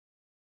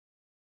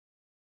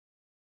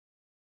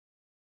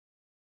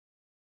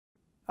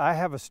I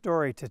have a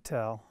story to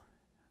tell.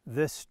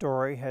 This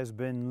story has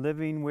been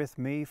living with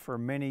me for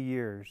many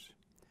years.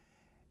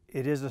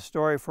 It is a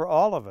story for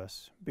all of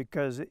us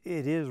because it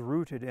is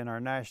rooted in our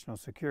national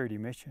security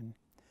mission.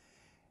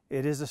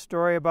 It is a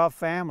story about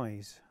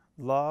families,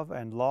 love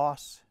and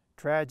loss,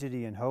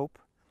 tragedy and hope,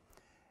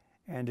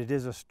 and it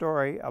is a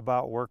story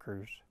about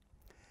workers.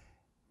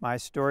 My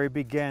story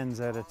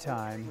begins at a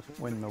time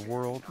when the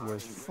world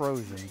was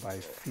frozen by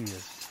fear.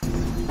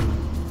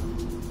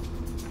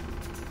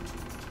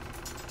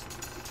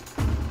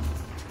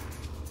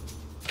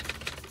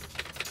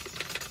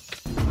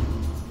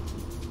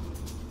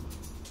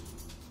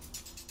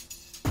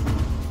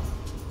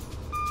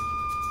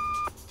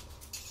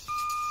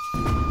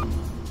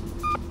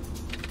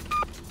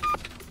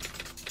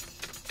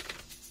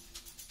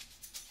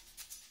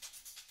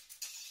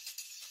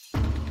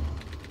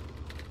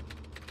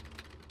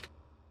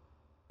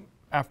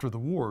 After the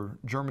war,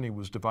 Germany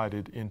was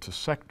divided into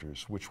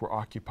sectors which were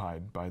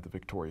occupied by the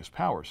victorious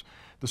powers.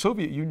 The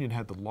Soviet Union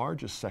had the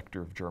largest sector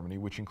of Germany,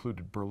 which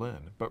included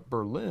Berlin, but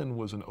Berlin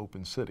was an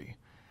open city.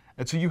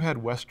 And so you had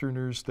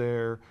Westerners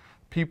there.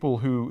 People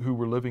who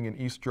were living in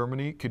East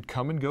Germany could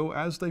come and go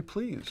as they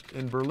pleased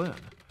in Berlin.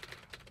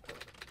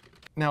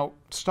 Now,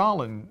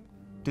 Stalin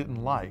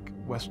didn't like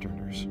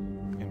Westerners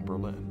in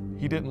Berlin.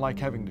 He didn't like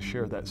having to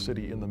share that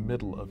city in the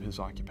middle of his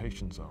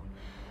occupation zone.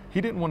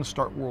 He didn't want to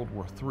start World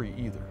War III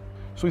either.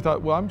 So he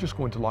thought, well, I'm just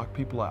going to lock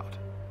people out.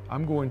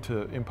 I'm going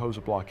to impose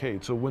a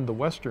blockade. So when the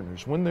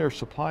Westerners, when their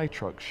supply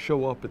trucks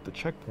show up at the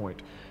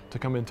checkpoint to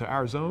come into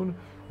our zone,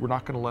 we're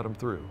not going to let them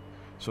through.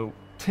 So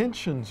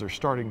tensions are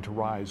starting to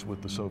rise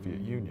with the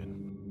Soviet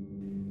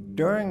Union.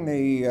 During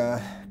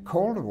the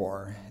Cold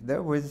War,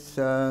 there was,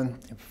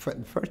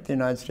 first the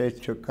United States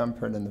took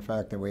comfort in the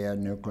fact that we had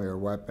nuclear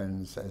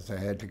weapons as a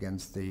hedge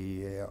against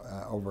the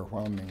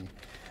overwhelming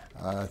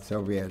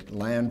Soviet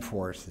land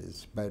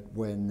forces, but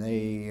when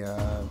they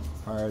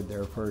fired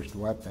their first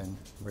weapon,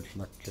 which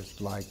looked just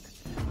like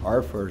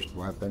our first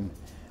weapon,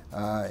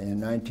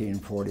 in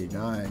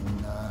 1949,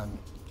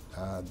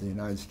 the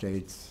United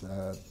States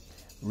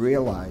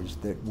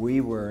realized that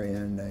we were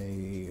in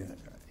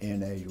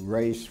a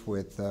race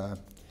with the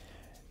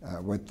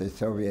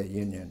Soviet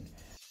Union.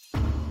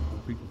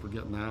 People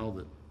forget now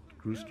that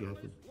Khrushchev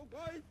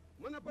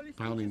was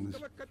pounding his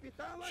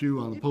shoe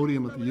on the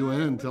podium at the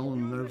UN,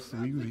 telling them,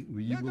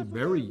 we will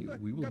bury you,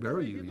 we will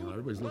bury you. You know,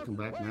 everybody's looking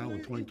back now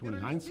with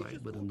 20/20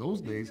 hindsight, but in those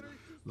days,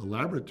 the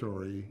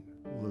laboratory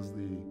was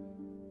the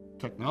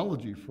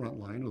technology front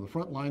line, or the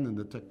front line in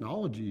the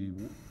technology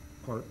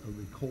part of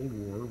the Cold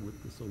War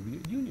with the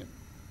Soviet Union.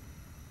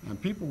 And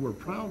people were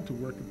proud to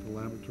work at the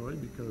laboratory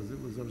because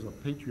there was a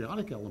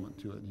patriotic element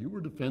to it. You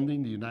were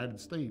defending the United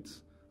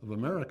States of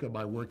America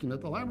by working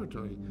at the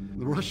laboratory.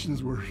 The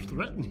Russians were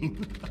threatening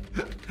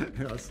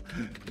us,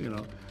 you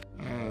know.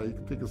 You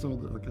can think of some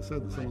of the, like I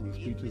said, some of the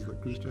speeches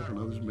that Khrushchev and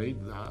others made.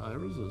 There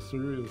was some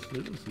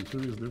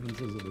serious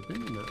differences of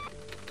opinion there.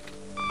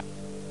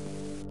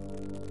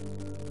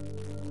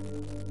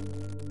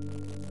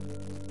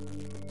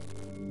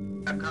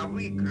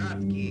 Таковы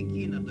краткие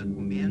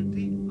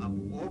кинодокументы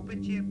об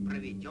опыте,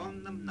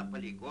 проведенном на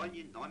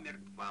полигоне номер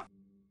 2.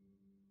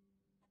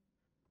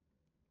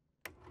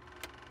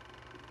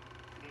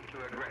 To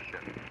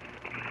aggression,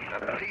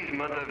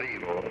 appeasement of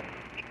evil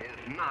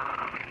is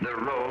not the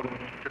road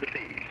to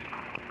peace.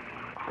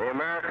 The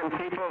American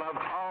people have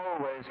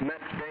always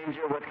met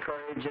danger with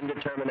courage and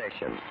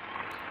determination.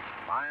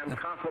 I am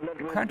confident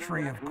the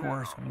country, of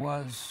course,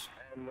 was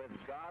and with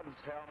God's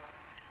help,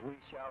 we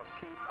shall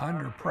keep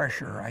under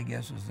pressure, I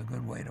guess is the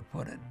good way to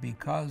put it,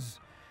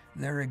 because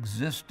there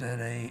existed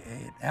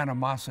an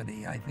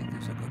animosity, I think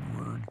is a good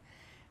word,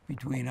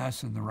 between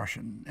us and the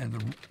Russian and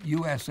the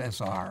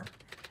USSR,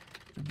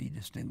 to be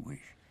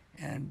distinguished.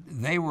 And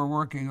they were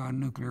working on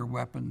nuclear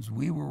weapons.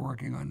 We were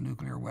working on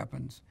nuclear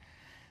weapons.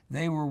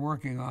 They were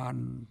working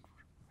on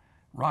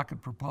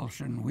rocket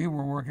propulsion. We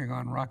were working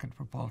on rocket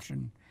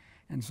propulsion.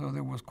 And so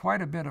there was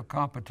quite a bit of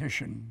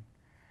competition,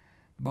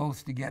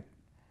 both to get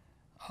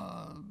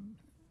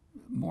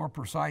more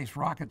precise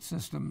rocket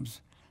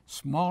systems,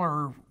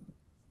 smaller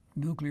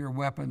nuclear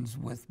weapons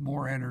with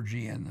more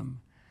energy in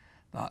them,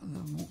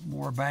 the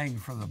more bang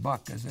for the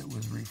buck, as it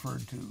was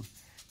referred to.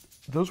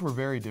 Those were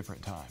very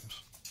different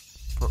times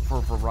for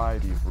a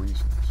variety of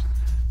reasons.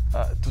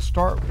 To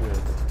start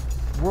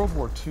with, World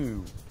War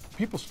II,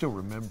 people still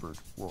remembered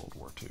World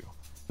War II.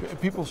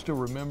 People still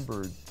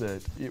remembered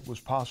that it was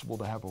possible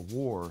to have a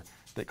war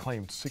that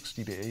claimed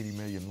 60 to 80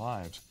 million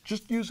lives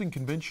just using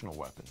conventional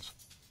weapons.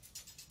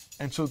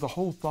 And so the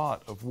whole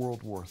thought of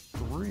World War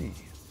III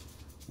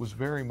was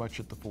very much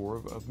at the fore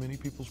of many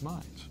people's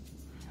minds.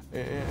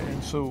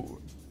 And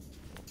so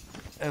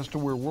as to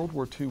where World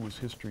War II was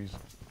history's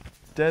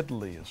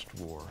deadliest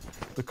war,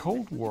 the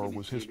Cold War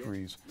was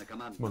history's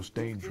most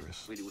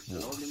dangerous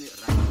war.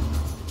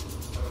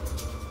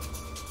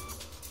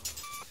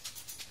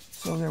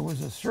 So there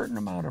was a certain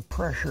amount of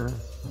pressure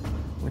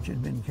which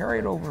had been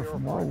carried over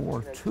from World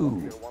War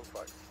II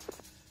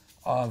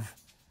of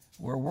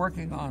we're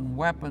working on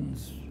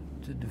weapons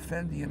to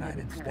defend the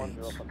United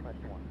States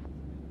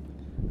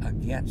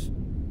against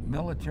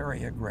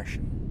military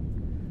aggression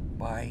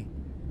by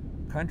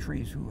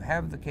countries who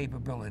have the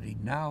capability,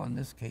 now in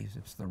this case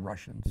it's the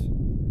Russians,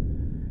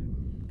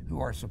 who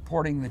are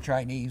supporting the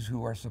Chinese,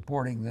 who are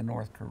supporting the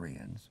North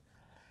Koreans,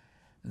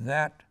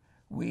 that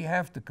we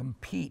have to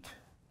compete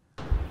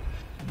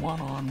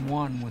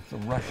one-on-one with the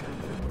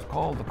Russians. It was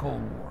called the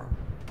Cold War,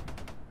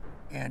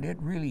 and it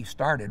really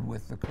started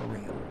with the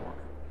Korean War.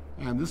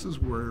 And this is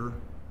where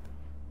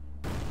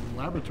the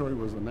laboratory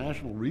was a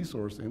national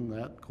resource in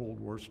that Cold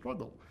War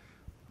struggle.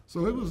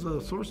 So it was a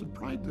source of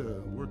pride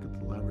to work at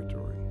the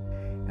laboratory.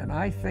 And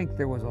I think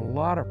there was a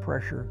lot of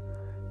pressure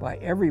by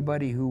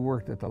everybody who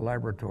worked at the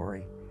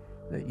laboratory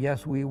that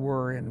yes, we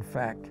were in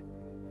fact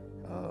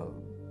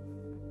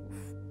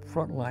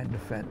frontline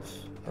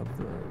defense of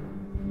the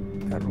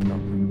federal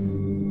government.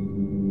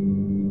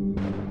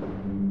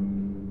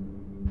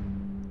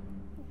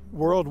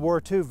 World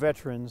War II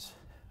veterans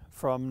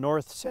from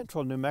north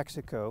central New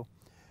Mexico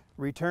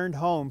returned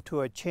home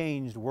to a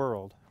changed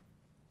world.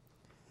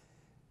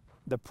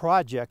 The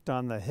project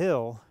on the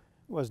hill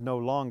was no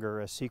longer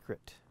a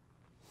secret.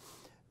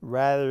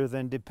 Rather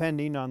than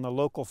depending on the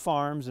local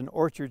farms and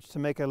orchards to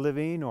make a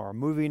living or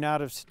moving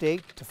out of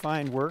state to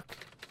find work,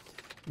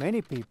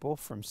 many people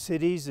from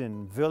cities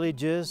and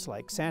villages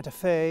like Santa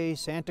Fe,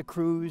 Santa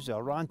Cruz,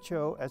 El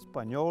Rancho,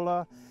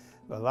 Española,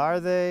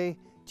 Velarde,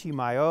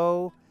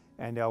 Chimayo,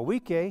 and El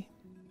Huique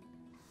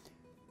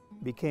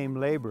became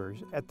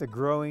laborers at the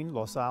growing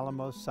Los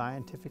Alamos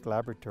Scientific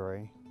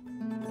Laboratory.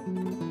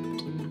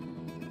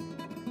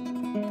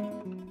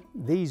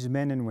 These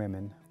men and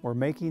women were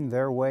making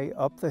their way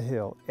up the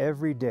hill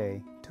every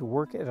day to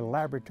work at a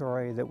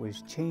laboratory that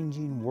was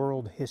changing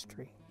world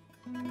history.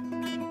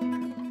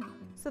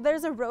 So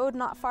there's a road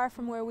not far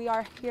from where we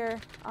are here,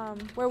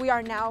 where we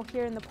are now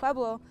here in the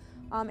Pueblo,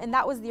 and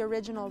that was the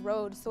original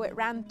road. So it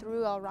ran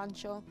through El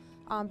Rancho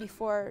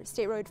before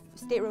State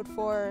Road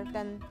 4,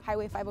 then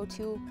Highway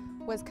 502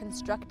 was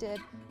constructed.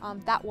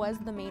 That was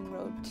the main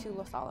road to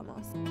Los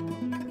Alamos.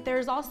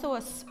 There's also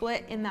a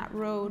split in that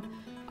road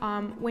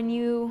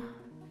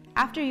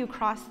after you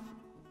cross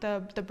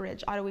the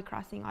bridge, Ottawee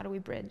Crossing, Ottawee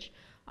Bridge,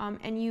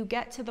 and you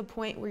get to the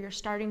point where you're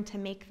starting to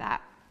make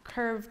that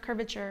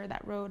curvature,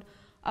 that road,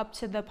 up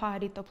to the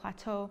Pajarito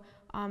Plateau.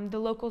 The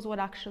locals would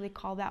actually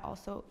call that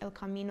also El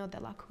Camino de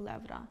la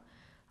Culebra,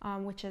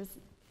 which is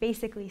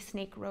basically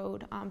Snake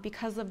Road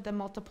because of the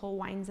multiple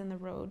winds in the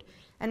road.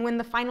 And when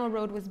the final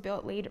road was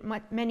built later,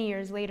 many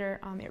years later,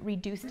 it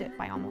reduced it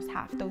by almost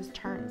half, those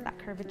turns, that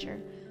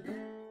curvature.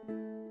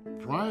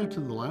 Prior to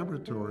the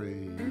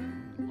laboratory,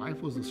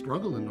 life was a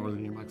struggle in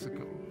northern New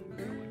Mexico.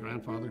 You know, my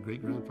grandfather,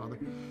 great-grandfather,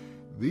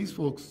 these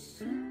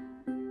folks,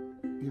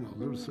 you know,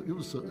 it was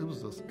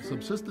a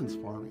subsistence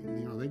farming.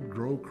 You know, they'd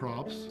grow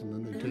crops and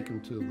then they'd take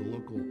them to the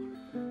local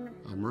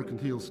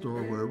mercantile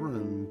store, wherever,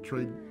 and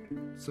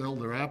sell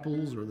their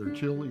apples or their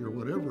chili or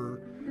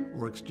whatever,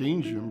 or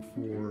exchange them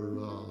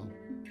for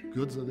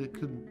goods that they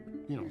could,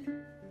 you know,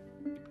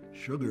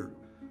 sugar,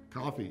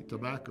 coffee,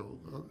 tobacco,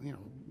 you know,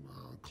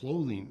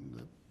 clothing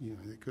that, you know,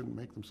 they couldn't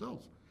make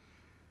themselves.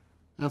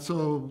 And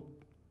so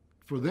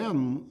for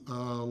them,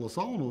 Los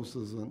Alamos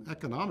is an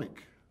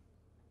economic,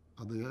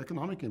 the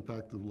economic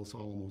impact of Los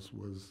Alamos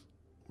was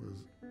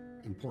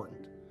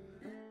important.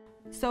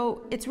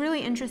 So it's really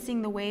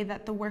interesting the way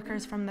that the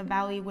workers from the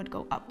valley would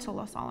go up to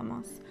Los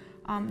Alamos.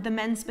 The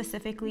men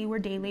specifically were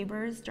day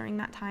laborers during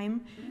that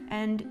time,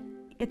 and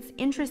it's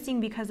interesting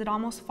because it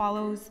almost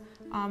follows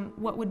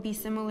what would be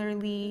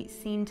similarly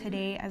seen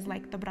today as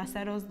like the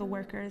braceros, the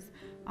workers,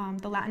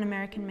 the Latin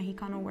American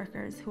Mexicano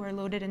workers who are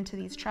loaded into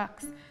these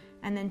trucks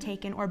and then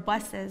taken, or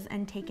buses,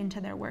 and taken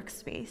to their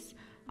workspace.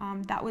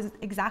 That was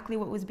exactly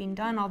what was being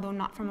done, although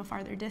not from a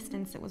farther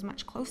distance, it was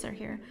much closer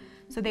here.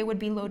 So they would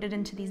be loaded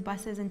into these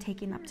buses and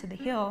taken up to the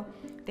hill.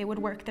 They would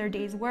work their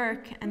day's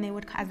work, and they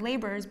would, as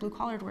laborers,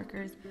 blue-collared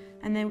workers,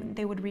 and then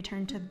they would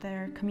return to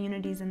their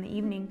communities in the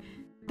evening.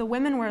 The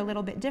women were a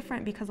little bit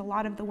different because a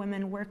lot of the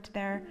women worked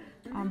there,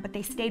 but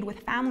they stayed with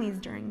families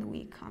during the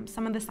week.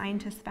 Some of the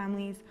scientist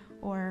families,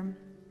 or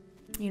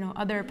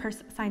other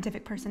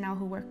scientific personnel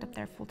who worked up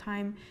there full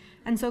time.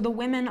 And so the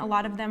women, a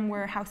lot of them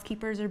were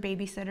housekeepers or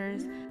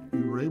babysitters.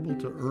 You were able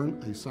to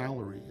earn a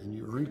salary, and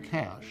you earned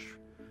cash,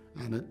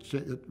 and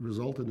it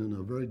resulted in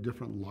a very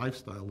different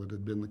lifestyle that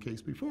had been the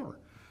case before.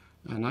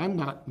 And I'm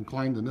not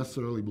inclined to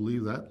necessarily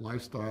believe that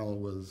lifestyle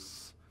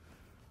was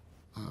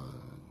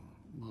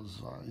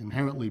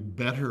inherently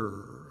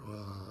better.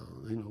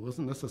 It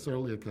wasn't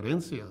necessarily a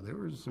carencia. There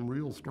was some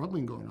real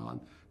struggling going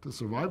on to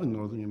survive in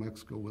northern New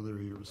Mexico,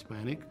 whether you're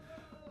Hispanic,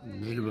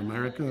 Native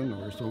American,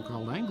 or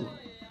so-called Anglo.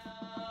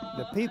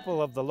 The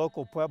people of the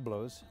local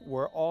pueblos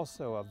were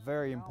also a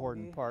very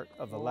important part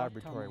of the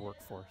laboratory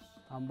workforce.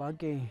 Our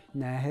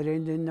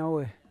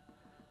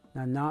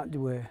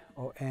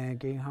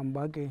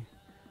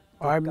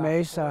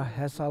mesa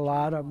has a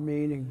lot of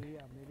meaning.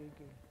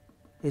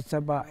 It's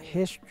about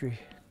history.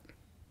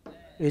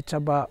 It's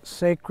about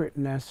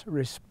sacredness,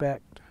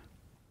 respect.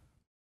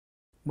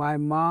 My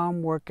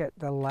mom worked at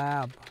the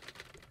lab.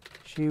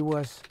 She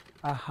was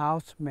a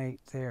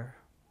housemate there.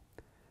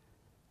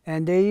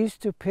 And they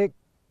used to pick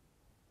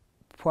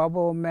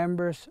Pueblo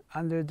members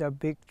under the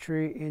big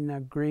tree in a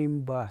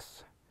green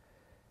bus.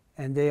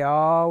 And they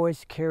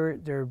always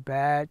carried their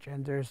badge,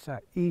 and there's an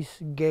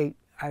east gate,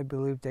 I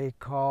believe they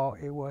call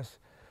it, was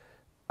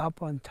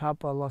up on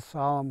top of Los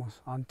Alamos,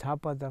 on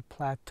top of the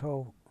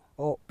plateau,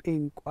 up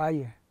in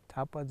Quemada,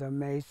 top of the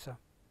mesa.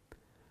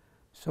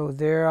 So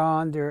they're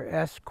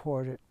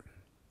escorted.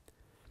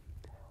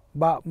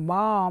 But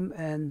Mom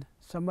and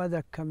some of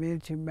the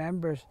community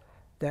members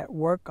that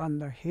work on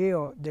the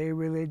hill, they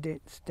really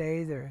didn't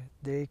stay there.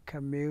 They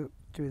commute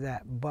to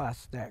that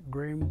bus, that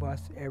green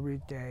bus, every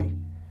day.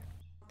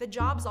 The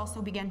jobs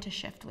also began to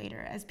shift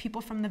later as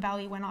people from the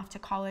valley went off to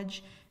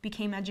college,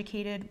 became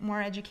educated,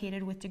 more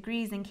educated with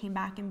degrees, and came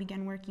back and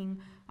began working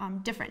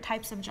different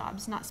types of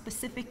jobs, not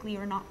specifically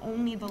or not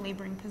only the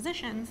laboring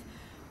positions.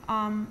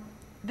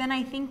 Then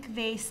I think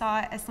they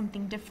saw it as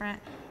something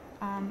different.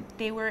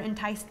 They were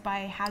enticed by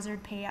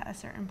hazard pay at a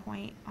certain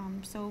point.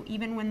 So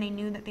even when they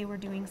knew that they were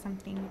doing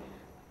something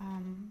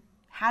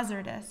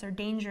hazardous or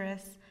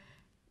dangerous,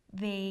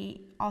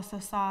 they also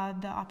saw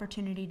the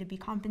opportunity to be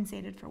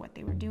compensated for what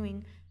they were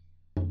doing.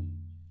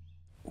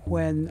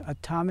 When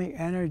atomic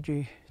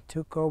energy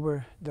took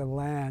over the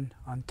land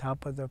on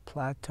top of the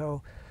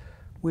plateau,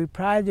 we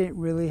probably didn't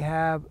really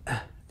have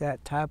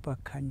that type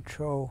of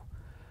control.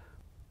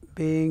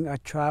 Being a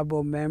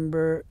tribal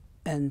member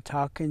and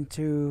talking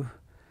to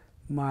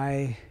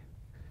my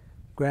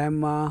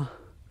grandma,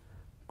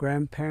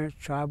 grandparents,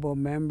 tribal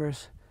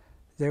members,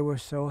 they were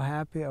so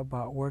happy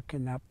about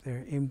working up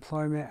there.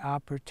 Employment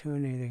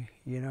opportunity,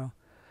 you know.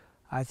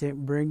 I think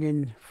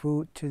bringing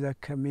food to the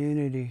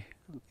community,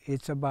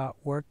 it's about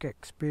work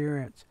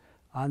experience,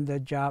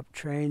 on-the-job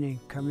training,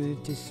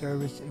 community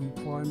service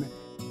employment.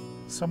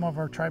 Some of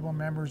our tribal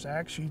members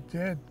actually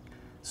did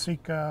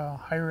seek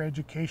higher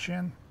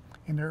education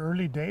in their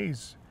early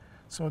days.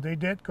 So they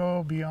did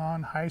go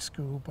beyond high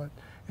school, but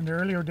in the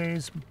earlier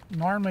days,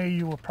 normally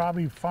you will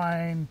probably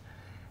find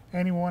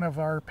any one of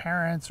our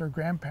parents or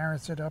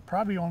grandparents that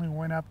probably only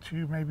went up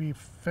to maybe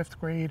 5th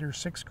grade or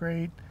 6th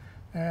grade,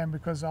 and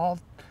because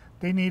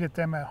they needed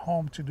them at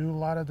home to do a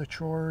lot of the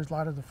chores, a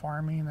lot of the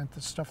farming and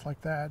stuff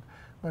like that.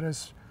 But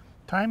as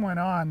time went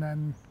on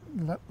and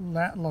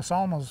Los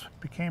Alamos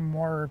became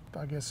more,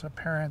 I guess,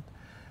 apparent,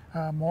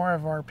 more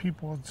of our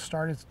people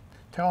started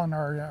telling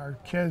our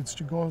kids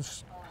to go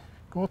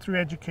through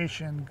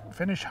education,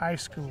 finish high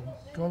school,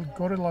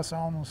 go to Los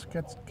Alamos,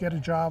 get a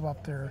job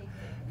up there.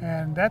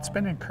 And that's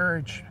been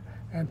encouraged.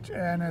 And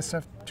as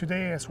of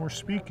today, as we're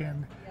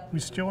speaking, we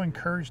still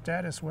encourage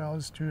that as well,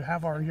 as to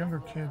have our younger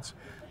kids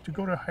to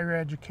go to higher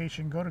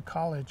education, go to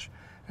college,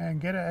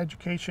 and get an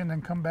education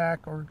and come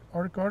back, or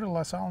go to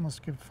Los Alamos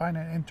to find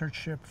an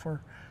internship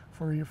for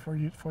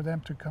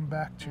them to come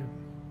back to.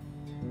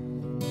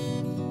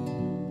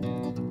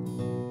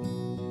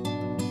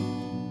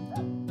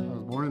 I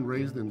was born and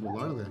raised in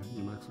Quemada,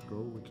 New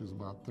Mexico, which is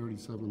about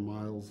 37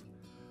 miles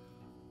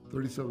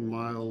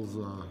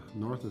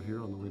north of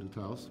here on the way to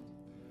Taos.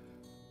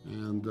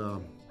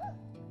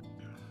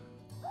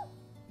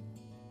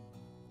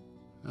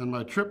 And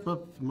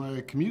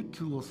my commute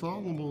to Los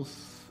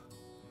Alamos,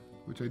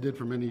 which I did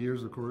for many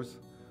years, of course,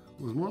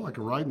 was more like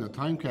a ride in a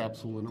time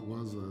capsule than it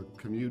was a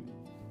commute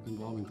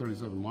involving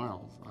 37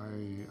 miles.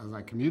 As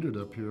I commuted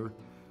up here,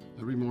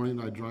 every morning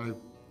I'd drive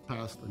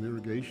past an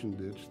irrigation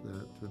ditch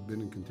that had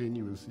been in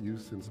continuous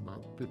use since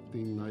about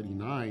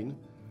 1599,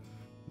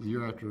 the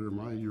year after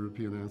my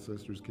European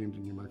ancestors came to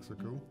New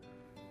Mexico,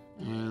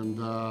 and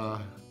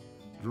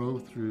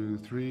drove through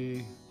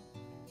 3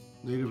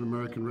 Native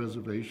American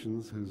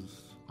reservations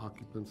whose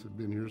occupants had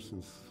been here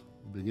since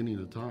the beginning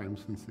of time,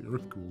 since the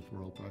earth cooled for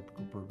all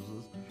practical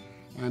purposes.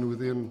 And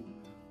within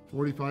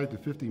 45 to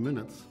 50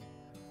 minutes,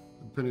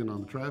 depending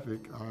on the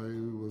traffic, I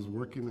was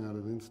working at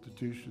an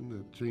institution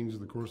that changed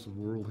the course of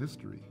world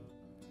history.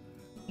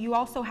 You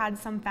also had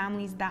some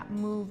families that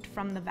moved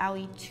from the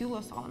valley to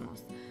Los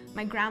Alamos.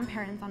 My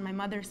grandparents on my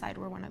mother's side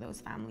were one of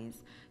those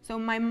families. So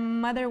my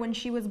mother, when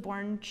she was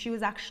born,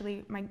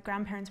 my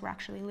grandparents were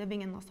actually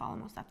living in Los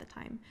Alamos at the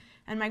time.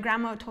 And my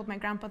grandma told my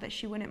grandpa that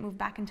she wouldn't move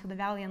back into the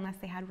valley unless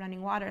they had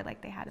running water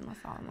like they had in Los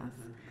Alamos.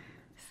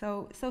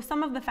 So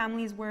some of the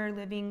families were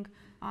living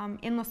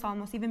in Los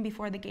Alamos even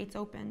before the gates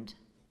opened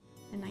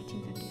in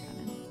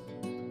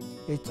 1957.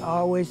 It's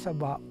always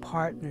about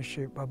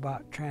partnership,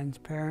 about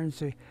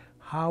transparency,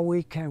 how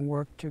we can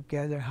work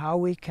together, how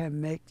we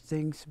can make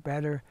things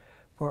better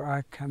for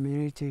our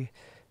community,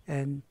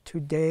 and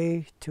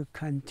today to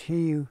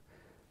continue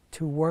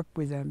to work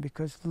with them,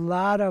 because a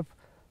lot of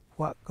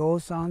what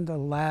goes on the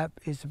lab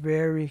is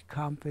very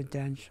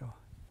confidential.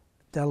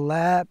 The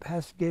lab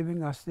has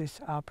given us this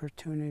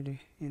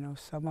opportunity. You know,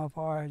 some of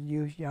our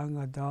youth, young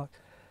adults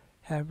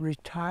have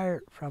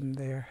retired from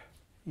there.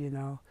 You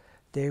know,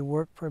 they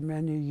work for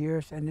many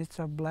years, and it's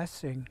a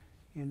blessing.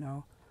 You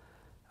know,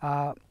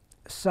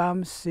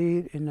 some see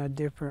it in a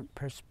different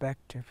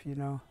perspective. You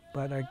know,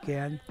 but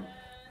again,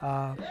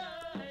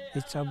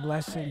 it's a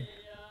blessing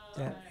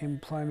the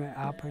employment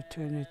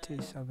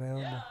opportunities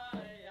available.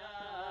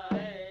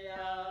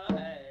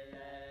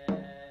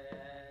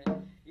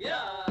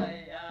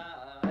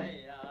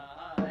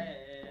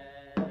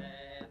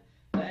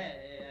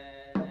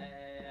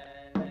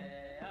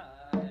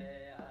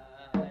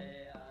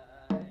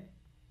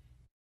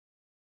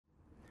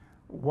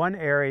 One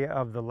area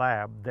of the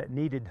lab that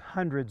needed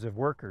hundreds of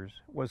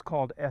workers was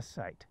called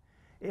S-Site.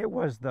 It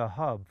was the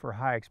hub for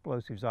high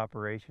explosives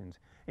operations,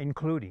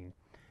 including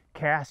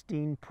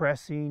casting,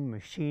 pressing,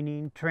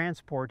 machining,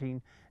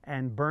 transporting,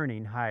 and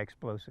burning high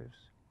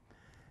explosives.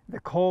 The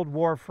Cold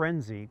War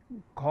frenzy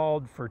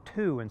called for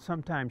 2 and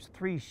sometimes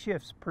 3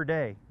 shifts per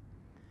day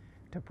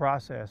to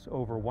process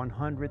over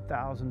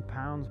 100,000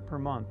 pounds per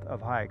month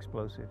of high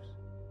explosives.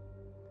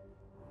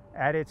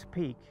 At its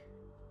peak,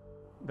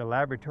 the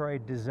laboratory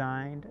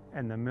designed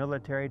and the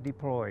military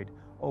deployed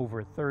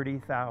over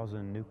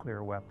 30,000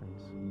 nuclear weapons.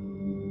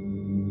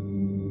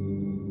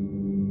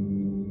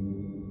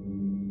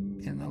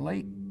 In the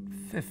late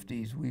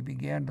 50s, we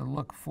began to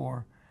look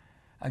for,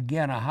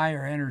 again, a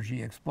higher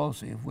energy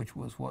explosive, which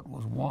was what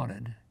was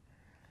wanted.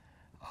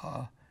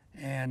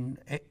 And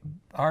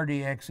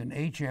RDX and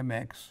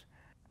HMX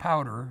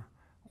powder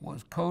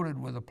was coated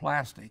with a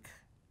plastic,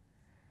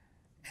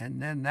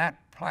 and then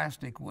that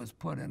plastic was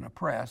put in a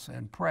press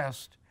and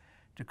pressed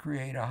to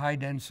create a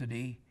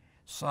high-density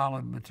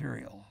solid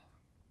material.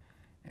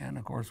 And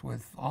of course,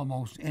 with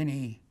almost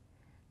any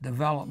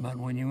development,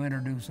 when you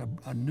introduce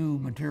a new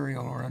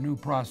material or a new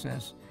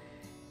process,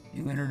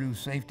 you introduce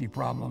safety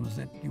problems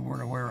that you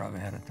weren't aware of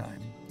ahead of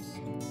time.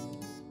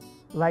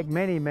 Like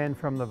many men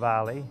from the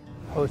valley,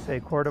 Jose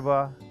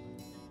Cordoba,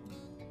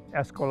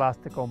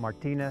 Escolastico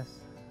Martinez,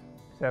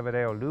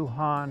 Severeo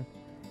Lujan,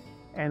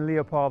 and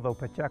Leopoldo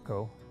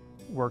Pacheco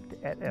worked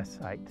at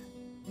S-Site.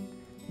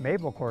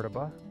 Mabel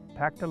Cordoba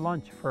packed a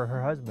lunch for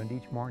her husband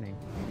each morning.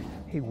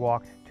 He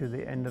walked to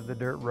the end of the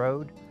dirt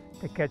road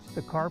to catch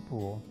the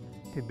carpool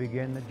to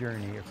begin the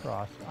journey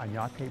across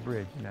Añate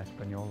Bridge in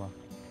Española.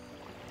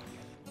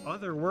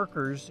 Other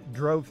workers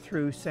drove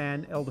through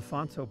San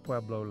Ildefonso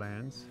Pueblo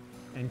lands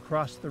and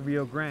crossed the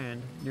Rio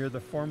Grande near the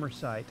former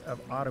site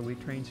of Ottawa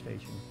train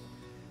station.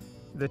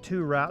 The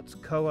two routes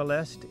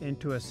coalesced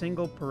into a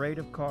single parade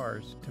of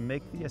cars to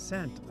make the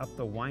ascent up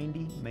the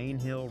windy Main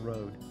Hill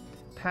Road,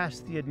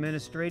 past the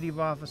administrative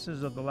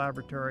offices of the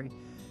laboratory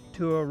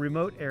to a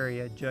remote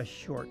area just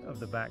short of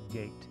the back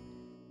gate.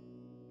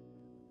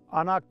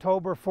 On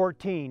October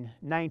 14,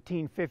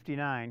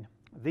 1959,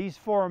 these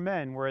 4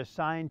 men were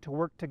assigned to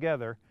work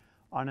together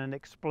on an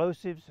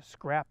explosives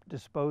scrap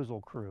disposal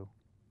crew.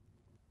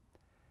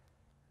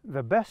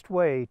 The best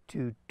way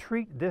to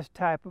treat this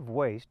type of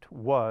waste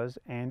was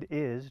and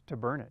is to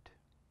burn it.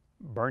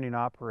 Burning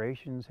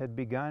operations had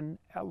begun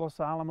at Los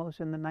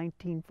Alamos in the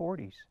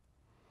 1940s.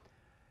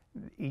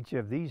 Each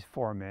of these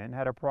 4 men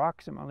had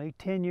approximately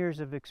 10 years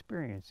of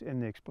experience in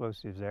the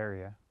explosives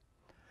area.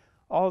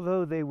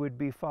 Although they would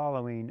be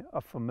following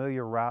a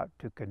familiar route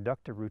to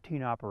conduct a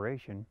routine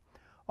operation,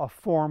 a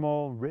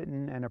formal,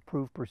 written, and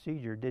approved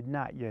procedure did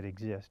not yet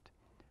exist.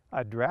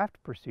 A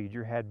draft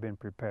procedure had been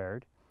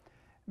prepared.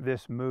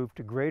 This move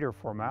to greater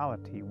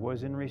formality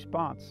was in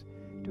response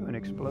to an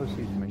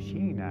explosives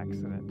machine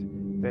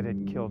accident that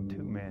had killed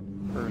 2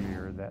 men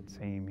earlier that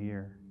same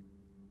year.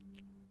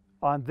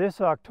 On this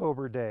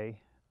October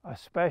day, a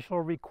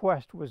special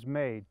request was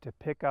made to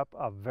pick up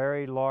a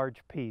very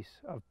large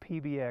piece of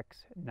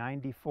PBX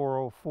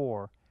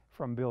 9404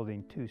 from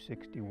Building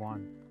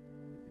 261.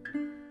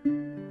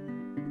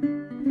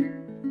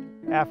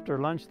 After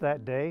lunch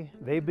that day,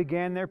 they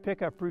began their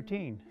pickup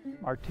routine.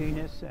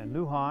 Martinez and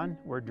Lujan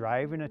were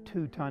driving a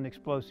 2-ton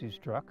explosives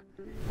truck,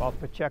 while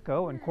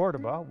Pacheco and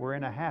Cordoba were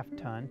in a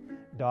 1/2-ton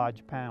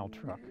Dodge panel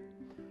truck.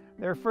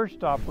 Their first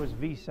stop was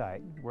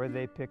V-Site, where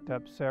they picked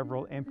up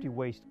several empty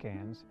waste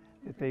cans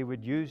that they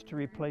would use to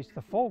replace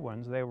the full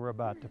ones they were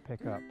about to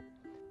pick up.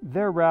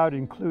 Their route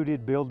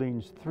included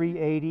buildings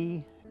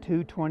 380,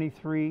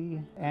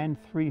 223, and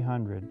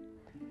 300.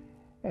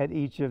 At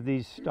each of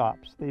these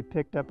stops, they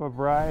picked up a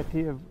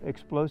variety of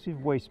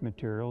explosive waste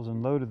materials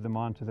and loaded them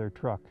onto their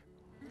truck.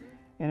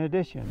 In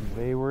addition,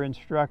 they were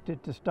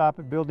instructed to stop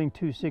at Building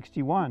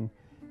 261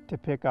 to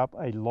pick up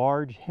a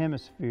large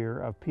hemisphere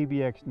of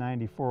PBX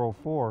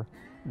 9404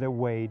 that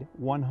weighed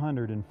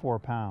 104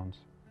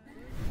 pounds.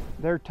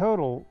 Their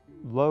total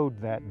load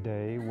that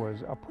day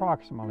was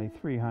approximately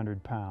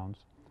 300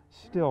 pounds,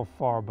 still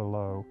far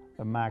below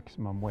the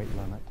maximum weight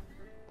limit.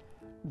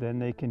 Then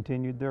they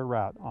continued their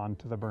route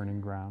onto the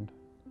burning ground.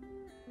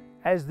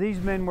 As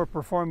these men were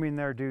performing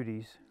their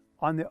duties,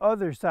 on the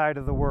other side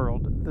of the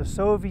world, the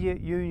Soviet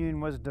Union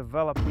was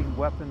developing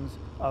weapons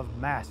of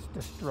mass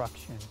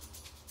destruction.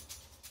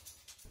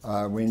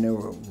 We knew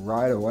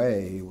right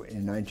away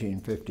in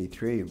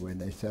 1953 when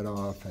they set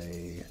off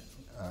a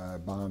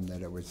bomb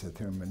that it was a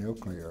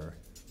thermonuclear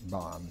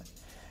bomb.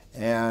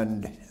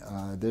 And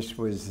this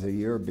was the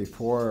year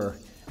before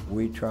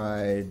we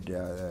tried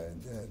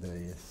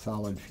the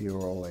solid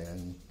fuel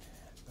in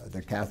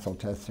the Castle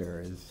test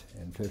series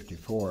in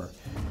 '54.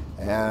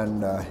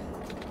 And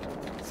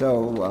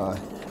so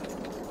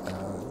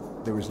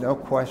There was no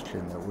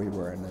question that we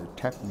were in a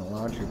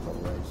technological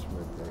race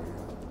with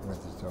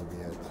the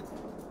Soviets.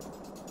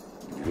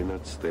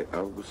 12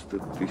 августа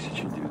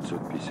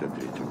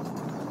 1953 года.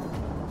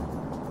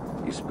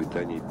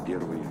 Испытание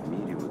первой в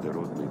мире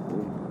водородной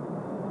бомбы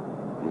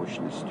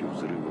мощностью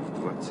взрыва в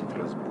 20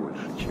 раз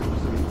больше, чем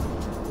взрыв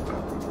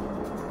атома.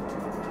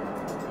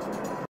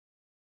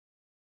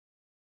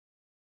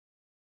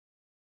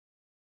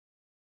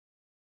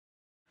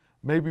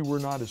 Maybe we're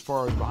not as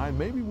far as behind,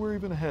 maybe we're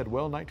even ahead.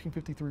 Well,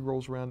 1953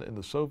 rolls around and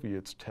the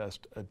Soviets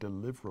test a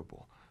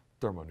deliverable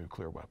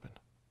thermonuclear weapon.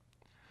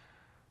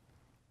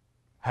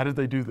 How did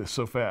they do this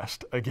so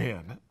fast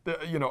again?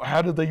 You know,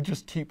 how did they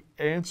just keep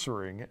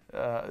answering?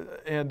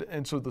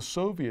 And so the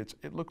Soviets,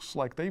 it looks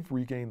like they've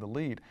regained the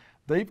lead.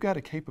 They've got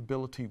a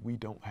capability we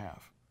don't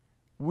have.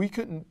 We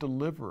couldn't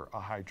deliver a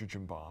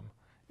hydrogen bomb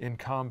in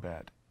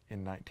combat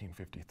in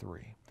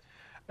 1953.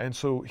 And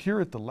so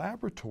here at the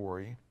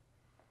laboratory,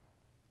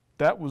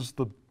 that was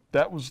the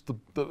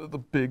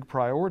big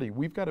priority.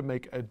 We've got to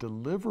make a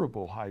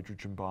deliverable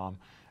hydrogen bomb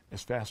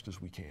as fast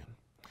as we can.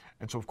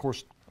 And so of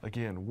course,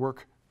 again,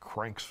 work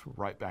cranks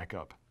right back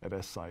up at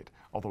S-Site,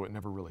 although it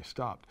never really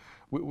stopped.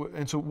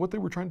 And so what they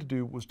were trying to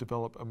do was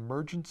develop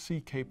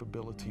emergency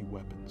capability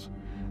weapons.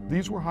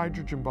 These were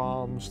hydrogen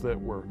bombs that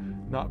were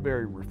not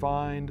very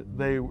refined.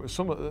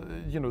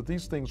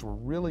 These things were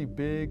really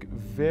big,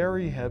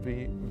 very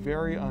heavy,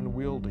 very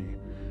unwieldy.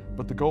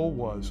 But the goal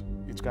was,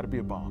 it's got to be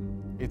a bomb.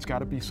 It's got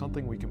to be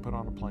something we can put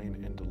on a plane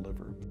and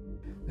deliver.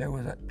 There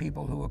was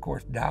people who, of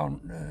course,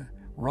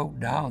 wrote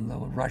down the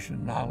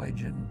Russian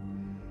knowledge, and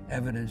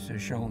evidence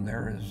has shown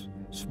they're as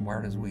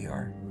smart as we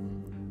are.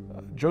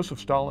 Joseph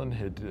Stalin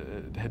had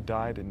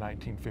died in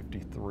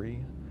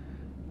 1953.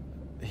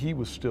 He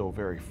was still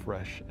very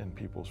fresh in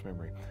people's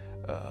memory.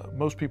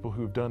 Most people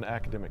who've done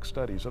academic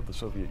studies of the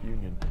Soviet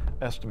Union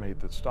estimate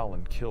that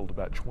Stalin killed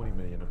about 20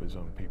 million of his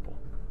own people.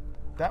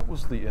 That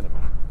was the enemy,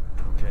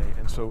 okay?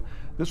 And so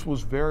this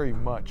was very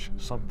much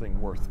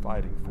something worth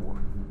fighting for.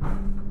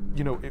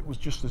 You know, it was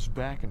just this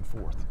back and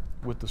forth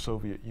with the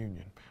Soviet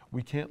Union.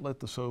 We can't let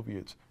the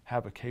Soviets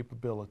have a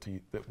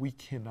capability that we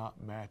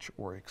cannot match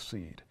or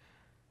exceed.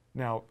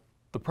 Now,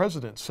 the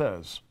president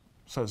says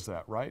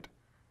that, right?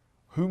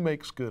 Who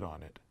makes good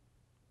on it?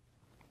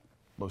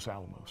 Los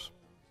Alamos.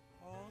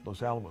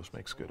 Los Alamos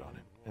makes good on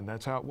it. And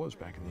that's how it was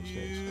back in those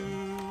days.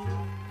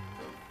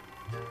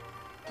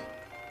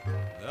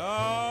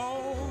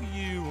 Oh,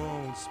 you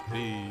won't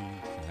speak,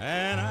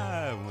 and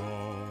I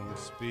won't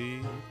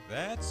speak,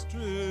 that's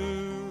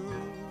true.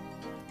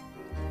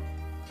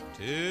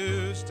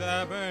 Two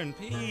stubborn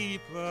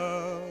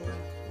people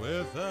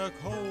with a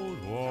Cold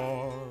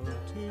War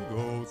to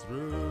go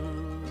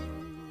through.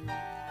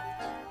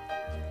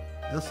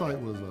 S-Site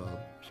was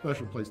a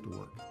special place to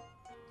work.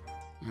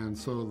 And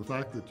so the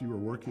fact that you were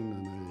working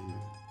in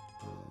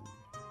a,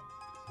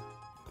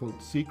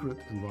 quote, secret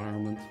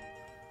environment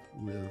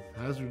with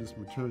hazardous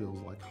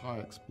materials like high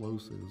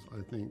explosives,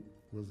 I think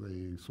was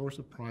a source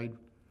of pride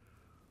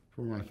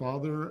for my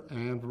father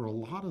and for a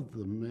lot of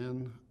the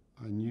men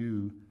I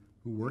knew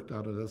who worked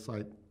out at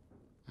S-Site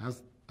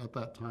at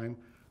that time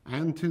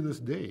and to this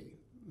day.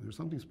 There's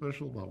something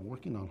special about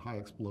working on high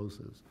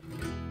explosives.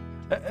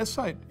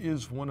 S-Site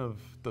is one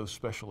of those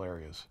special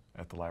areas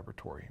at the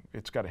laboratory.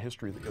 It's got a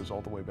history that goes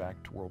all the way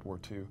back to World War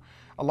II.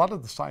 A lot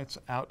of the sites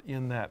out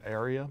in that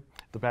area,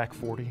 the back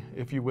 40,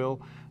 if you will,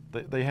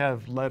 they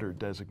have letter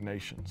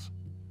designations.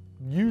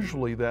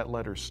 Usually that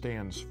letter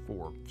stands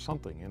for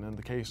something, and in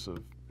the case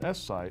of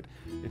S-Site,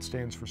 it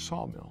stands for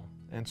sawmill.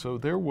 And so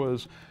there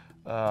was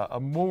a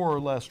more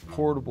or less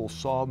portable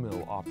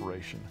sawmill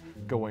operation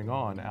going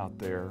on out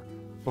there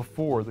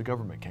before the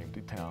government came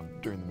to town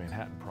during the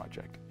Manhattan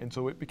Project. And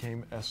so it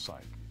became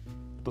S-Site,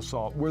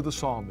 where the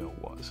sawmill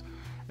was.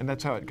 And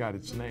that's how it got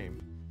its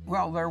name.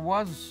 Well, there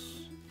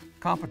was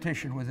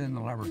competition within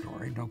the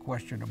laboratory, no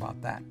question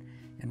about that,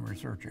 in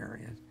research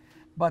areas.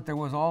 But there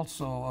was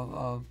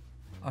also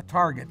a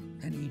target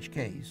in each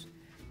case,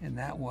 and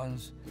that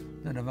was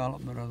the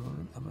development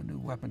of a new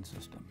weapon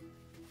system.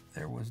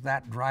 There was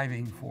that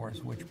driving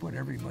force which put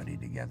everybody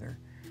together.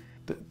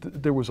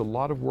 There was a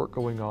lot of work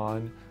going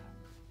on,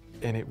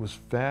 and it was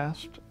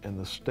fast, and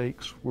the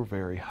stakes were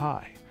very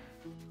high.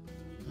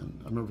 And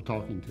I remember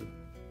talking to,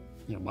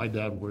 my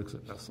dad works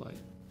at S-Site.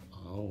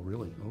 Oh,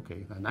 really?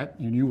 Okay. And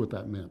you knew what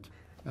that meant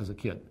as a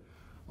kid.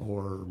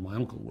 Or my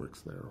uncle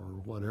works there, or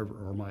whatever.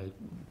 Or my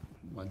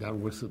dad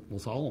works at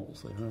Los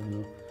Alamos.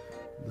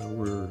 There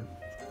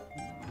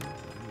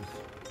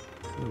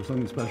was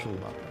something special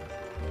about that.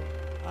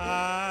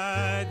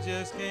 I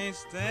just can't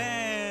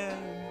stand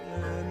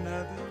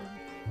another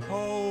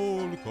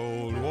cold,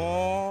 cold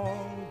war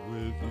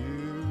with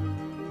you.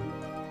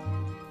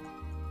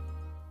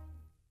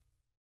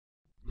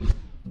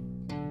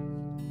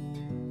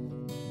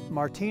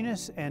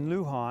 Martinez and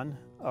Lujan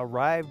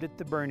arrived at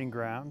the burning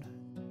ground.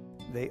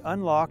 They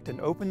unlocked and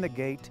opened the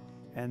gate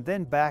and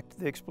then backed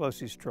the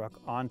explosives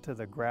truck onto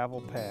the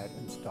gravel pad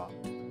and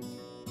stopped.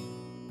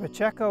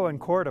 Pacheco and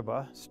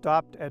Cordoba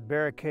stopped at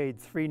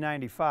barricade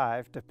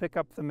 395 to pick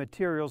up the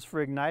materials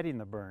for igniting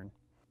the burn.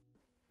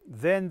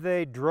 Then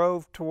they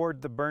drove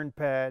toward the burn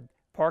pad,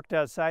 parked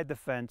outside the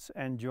fence,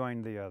 and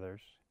joined the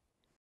others.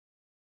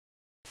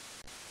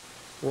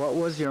 What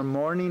was your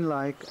morning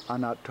like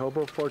on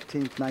October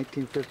 14th,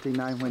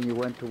 1959 when you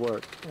went to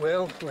work?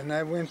 Well, when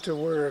I went to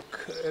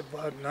work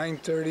about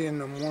 9:30 in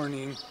the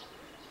morning,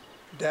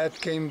 Dad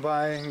came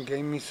by and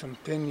gave me some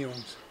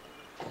piñons.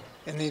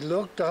 And he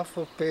looked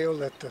awful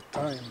pale at the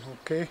time,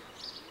 okay?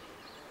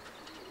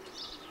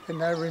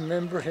 And I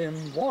remember him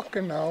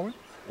walking out.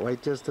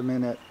 Wait just a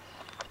minute.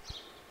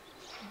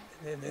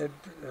 And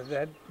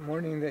that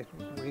morning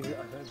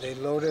they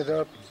loaded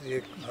up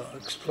the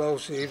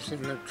explosives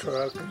in the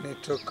truck and they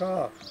took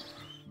off.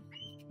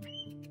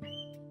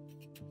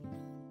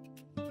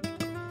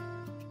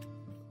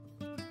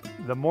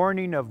 The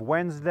morning of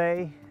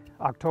Wednesday,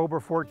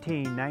 October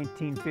 14,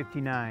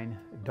 1959,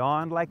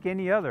 dawned like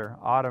any other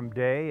autumn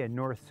day in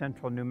north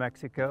central New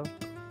Mexico.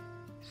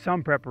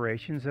 Some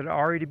preparations had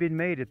already been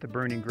made at the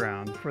burning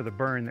ground for the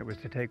burn that was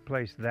to take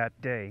place that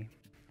day.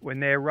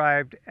 When they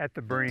arrived at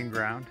the burning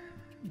ground,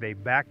 they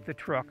backed the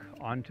truck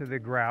onto the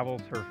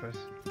gravel surface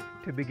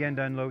to begin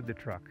to unload the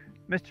truck.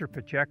 Mr.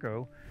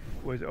 Pacheco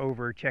was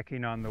over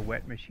checking on the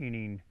wet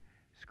machining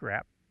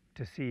scrap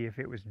to see if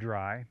it was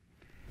dry,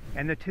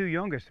 and the two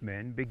youngest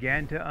men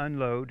began to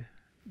unload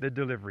the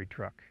delivery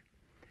truck,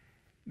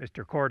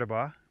 Mr.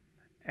 Cordoba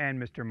and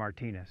Mr.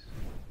 Martinez.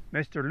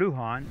 Mr.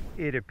 Lujan,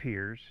 it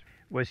appears,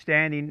 was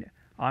standing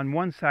on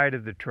one side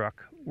of the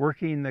truck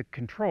working the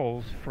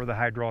controls for the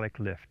hydraulic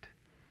lift.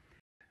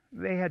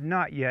 They had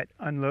not yet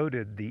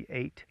unloaded the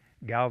 8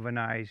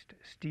 galvanized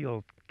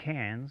steel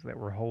cans that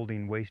were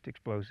holding waste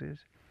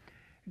explosives.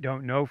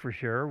 Don't know for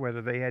sure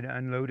whether they had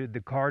unloaded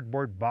the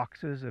cardboard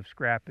boxes of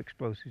scrap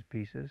explosive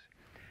pieces.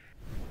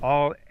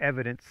 All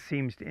evidence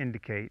seems to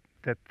indicate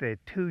that the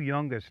two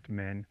youngest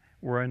men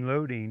were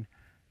unloading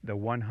the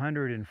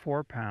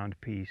 104-pound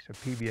piece of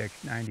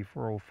PBX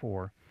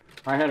 9404.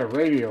 I had a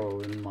radio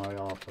in my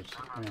office,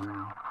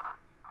 and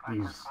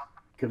these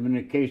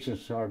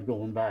communications started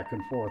going back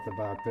and forth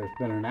about there's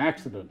been an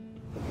accident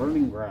at the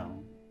burning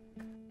ground.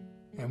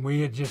 And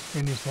we had just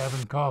finished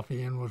having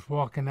coffee and was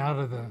walking out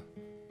of the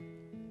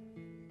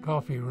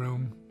coffee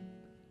room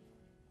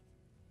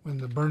when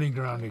the burning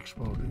ground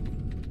exploded.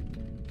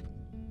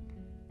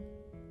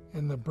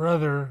 And the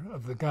brother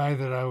of the guy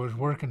that I was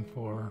working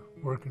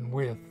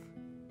with,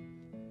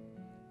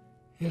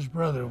 his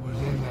brother was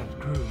in that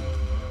crew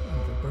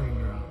at the burning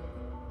ground.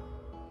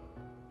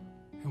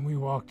 And we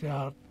walked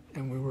out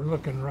and we were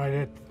looking right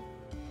at,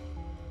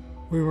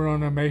 we were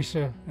on a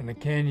mesa and a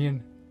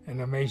canyon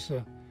and a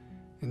mesa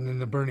and then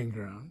the burning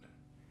ground.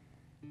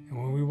 And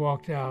when we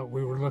walked out,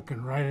 we were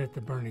looking right at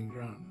the burning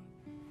ground,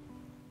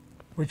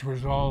 which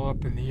was all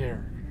up in the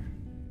air,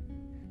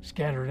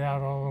 scattered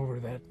out all over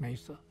that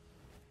mesa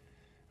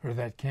or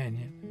that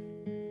canyon.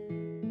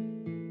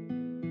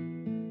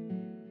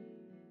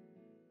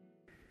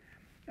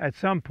 At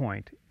some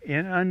point,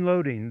 in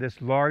unloading this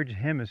large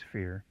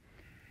hemisphere,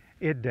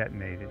 it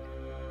detonated.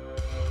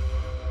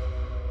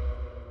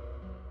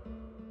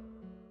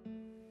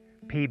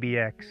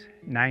 PBX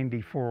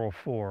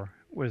 9404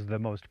 was the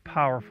most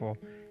powerful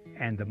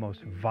and the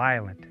most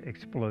violent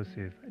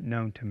explosive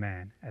known to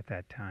man at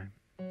that time.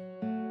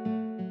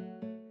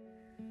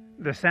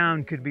 The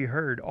sound could be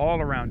heard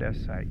all around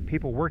S-Site.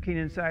 People working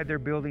inside their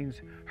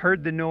buildings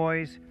heard the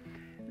noise.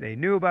 They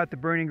knew about the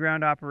burning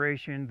ground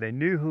operation. They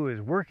knew who was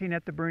working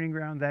at the burning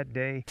ground that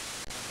day.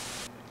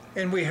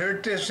 And we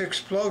heard this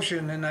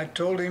explosion, and I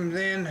told him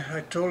then,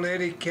 I told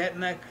Eddie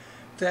Katnack,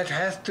 that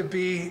has to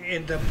be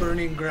in the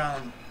burning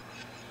ground.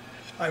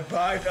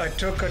 I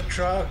took a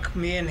truck,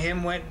 me and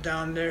him went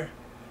down there,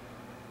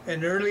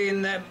 and early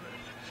in that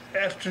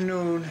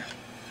afternoon,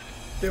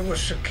 there were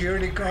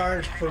security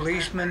guards,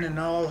 policemen and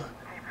all,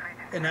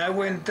 and I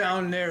went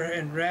down there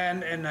and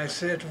ran, and I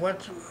said,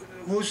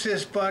 who's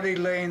this body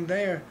laying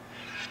there?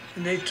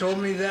 And they told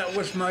me that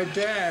was my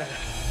dad.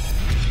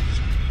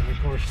 And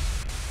of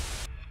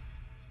course,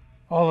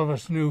 all of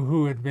us knew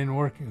who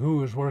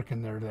was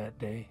working there that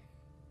day.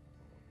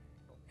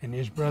 And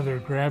his brother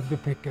grabbed the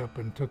pickup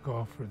and took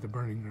off for the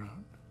burning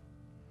ground.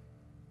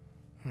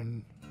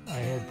 And I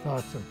had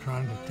thoughts of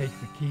trying to take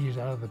the keys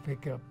out of the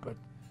pickup, but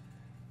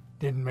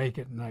didn't make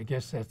it, and I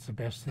guess that's the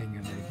best thing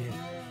that I did.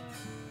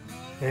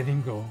 Let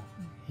him go.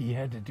 He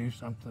had to do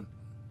something.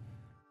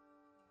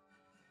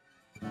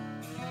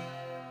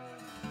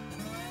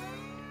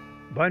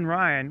 Bun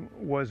Ryan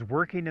was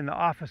working in the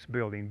office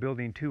building,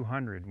 building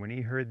 200. When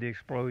he heard the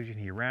explosion,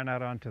 he ran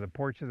out onto the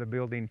porch of the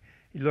building.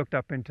 He looked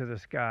up into the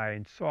sky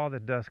and saw the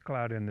dust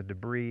cloud and the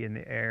debris in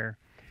the air.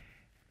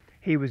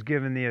 He was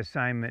given the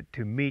assignment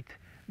to meet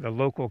the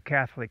local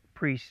Catholic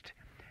priest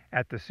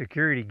at the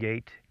security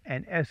gate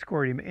and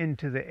escort him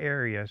into the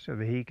area so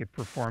that he could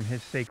perform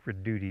his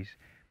sacred duties.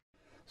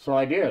 So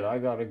I did. I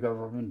got a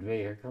government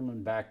vehicle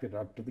and backed it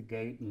up to the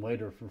gate and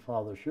waited for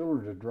Father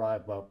Schuler to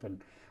drive up,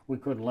 and we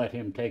couldn't let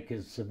him take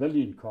his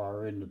civilian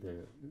car into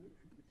the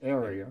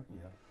area.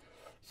 Yeah.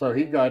 So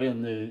he got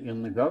in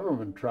the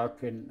government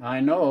truck, and I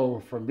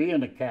know from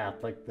being a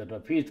Catholic that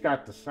if he's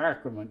got the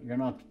sacrament, you're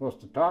not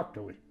supposed to talk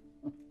to him.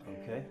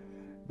 Okay.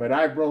 But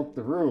I broke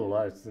the rule.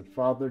 I said,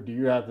 Father, do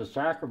you have the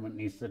sacrament?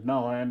 And he said,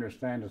 no, I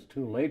understand it's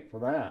too late for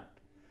that.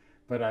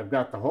 But I've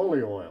got the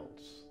holy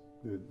oils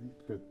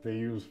that they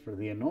use for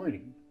the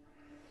anointing.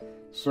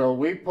 So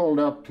we pulled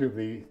up to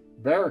the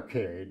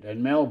barricade,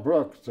 and Mel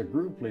Brooks, the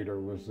group leader,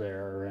 was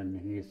there, and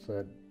he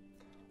said,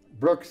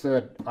 Brooks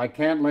said, I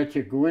can't let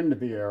you go into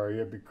the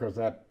area because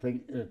that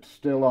thing, it's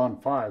still on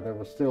fire. There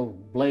was still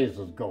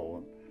blazes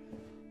going.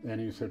 And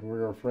he said,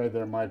 we're afraid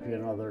there might be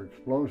another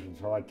explosion,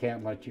 so I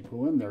can't let you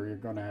go in there. You're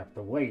going to have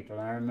to wait. And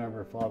I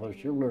remember Father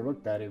Schiller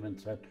looked at him and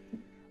said,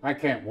 I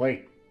can't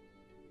wait.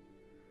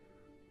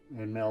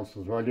 And Mel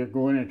says, well, you're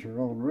going at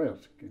your own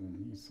risk.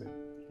 And he said,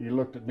 he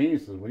looked at me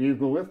and says, will you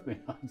go with me?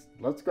 I said,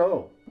 let's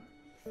go.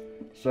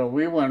 So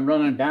we went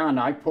running down.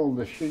 I pulled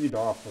the sheet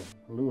off of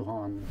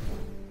Lujan.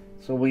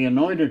 So we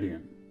anointed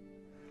him.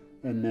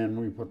 And then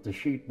we put the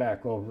sheet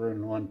back over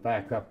and went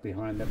back up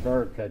behind the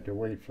barricade to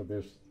wait for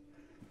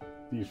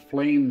these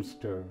flames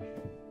to,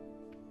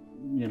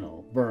 you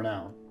know, burn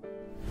out.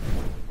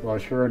 Well,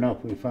 sure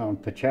enough, we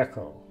found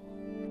Pacheco.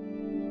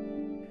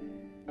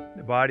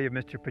 The body of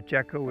Mr.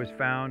 Pacheco was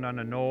found on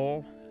a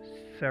knoll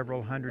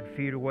several hundred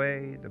feet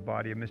away. The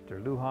body of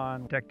Mr.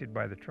 Lujan, protected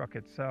by the truck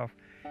itself,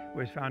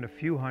 was found a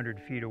few hundred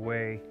feet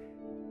away.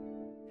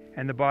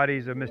 And the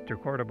bodies of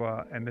Mr.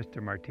 Cordoba and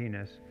Mr.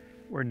 Martinez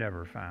were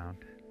never found.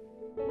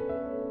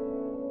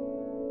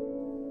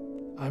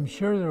 I'm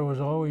sure there was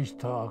always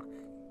talk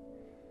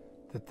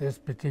that this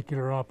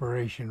particular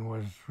operation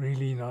was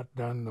really not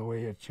done the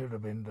way it should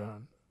have been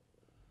done.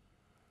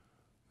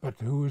 But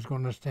who was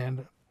going to stand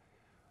up?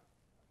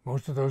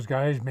 Most of those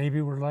guys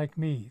maybe were like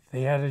me.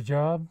 They had a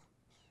job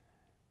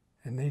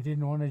and they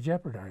didn't want to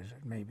jeopardize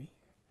it, maybe,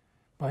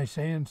 by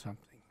saying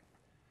something.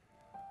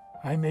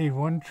 I made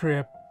one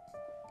trip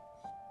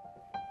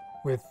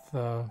with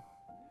the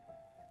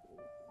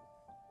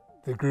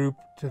group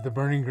to the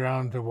burning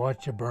ground to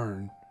watch a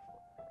burn,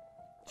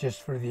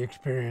 just for the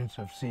experience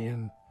of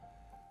seeing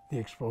the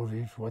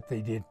explosives, what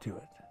they did to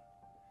it.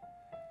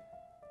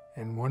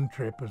 And one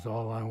trip was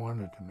all I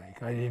wanted to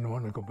make. I didn't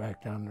want to go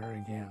back down there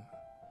again.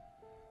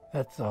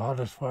 That's the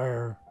hottest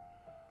fire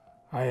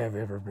I have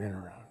ever been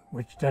around,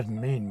 which doesn't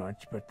mean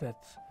much, but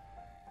that's,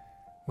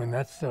 when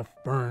that stuff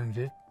burns,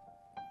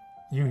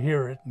 you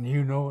hear it and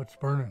you know it's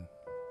burning.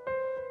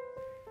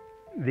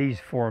 These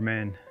 4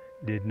 men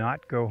did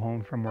not go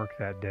home from work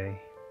that day,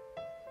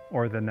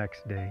 or the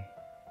next day,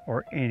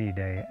 or any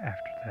day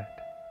after that.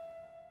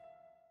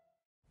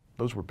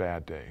 Those were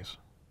bad days.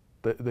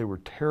 They were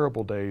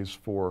terrible days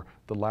for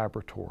the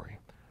laboratory,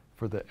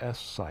 for the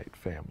S-Site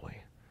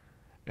family,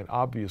 and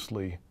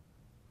obviously,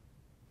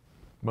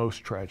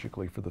 most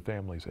tragically, for the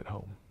families at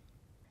home.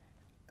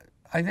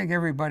 I think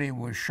everybody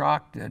was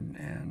shocked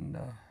and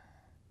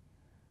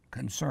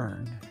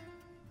concerned.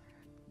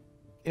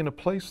 In a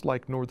place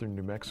like northern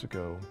New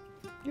Mexico,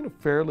 you know,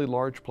 fairly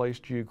large place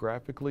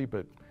geographically,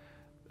 but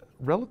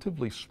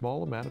relatively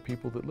small amount of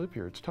people that live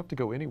here. It's tough to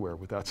go anywhere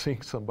without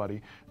seeing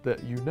somebody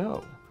that you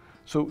know.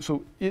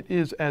 So it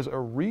is, as a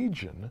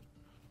region,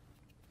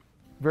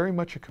 very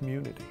much a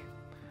community.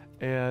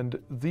 And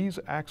these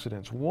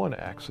accidents, one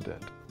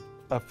accident,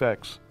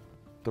 affects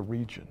the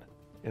region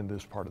in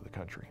this part of the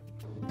country.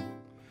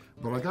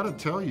 But I got to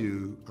tell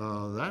you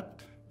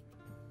that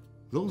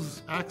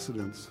those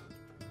accidents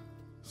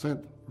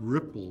sent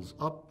ripples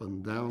up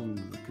and down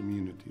the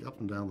community, up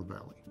and down the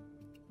valley.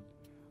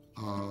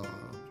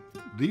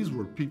 These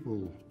were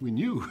people we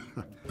knew,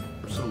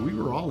 so we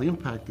were all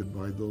impacted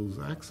by those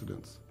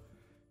accidents.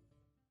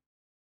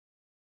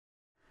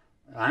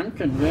 I'm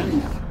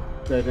convinced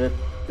that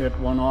it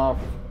went off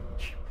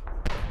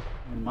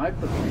in my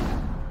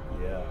platoon.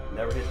 Yeah,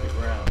 never hit the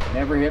ground.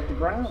 Never hit the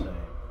ground.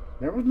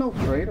 There was no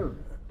crater.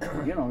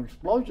 You know,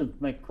 explosions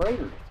make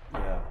craters.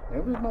 Yeah.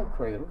 There was no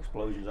crater.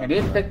 Explosions. And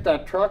it picked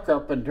that truck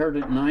up and turned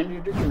it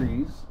 90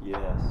 degrees.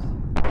 Yes.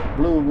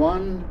 Blew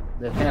one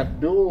that had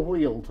dual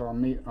wheels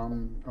on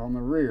the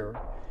rear.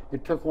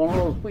 It took one of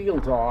those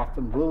wheels off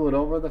and blew it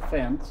over the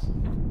fence.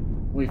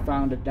 We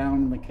found it down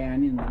in the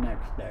canyon the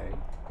next day.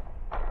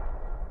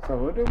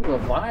 So it was a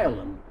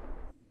violent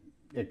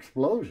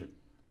explosion.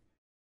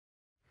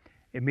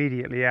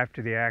 Immediately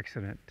after the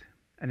accident,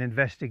 an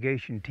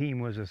investigation team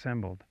was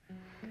assembled.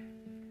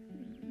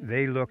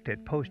 They looked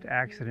at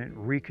post-accident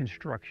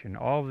reconstruction.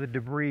 All the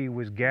debris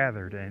was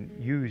gathered and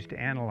used to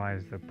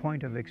analyze the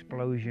point of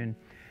explosion,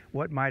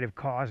 what might have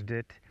caused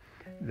it,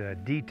 the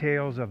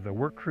details of the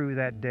work crew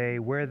that day,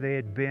 where they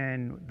had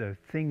been, the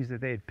things that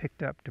they had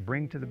picked up to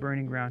bring to the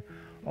burning ground.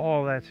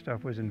 All that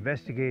stuff was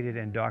investigated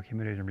and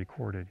documented and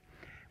recorded.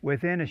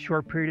 Within a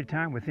short period of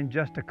time, within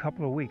just a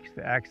couple of weeks,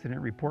 the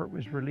accident report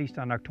was released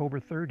on October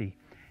 30,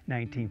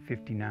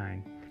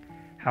 1959.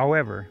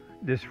 However,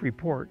 this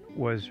report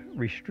was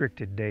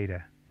restricted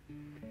data,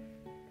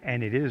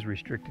 and it is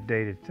restricted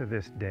data to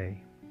this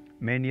day.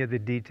 Many of the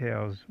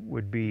details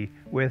would be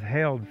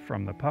withheld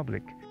from the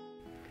public.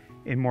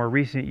 In more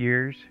recent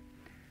years,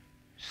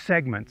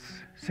 segments,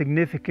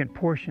 significant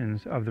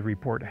portions of the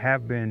report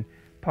have been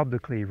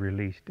publicly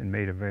released and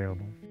made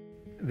available.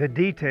 The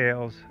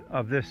details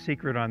of this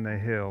secret on the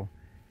Hill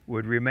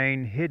would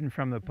remain hidden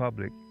from the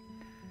public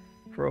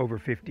for over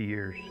 50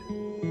 years.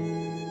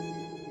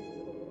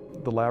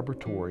 The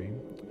laboratory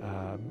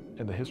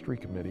and the History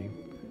Committee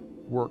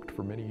worked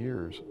for many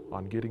years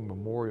on getting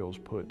memorials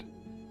put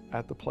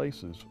at the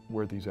places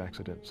where these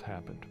accidents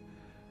happened,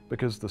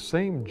 because the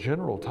same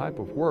general type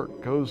of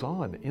work goes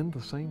on in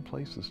the same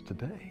places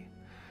today.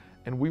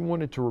 And we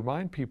wanted to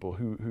remind people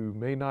who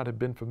may not have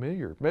been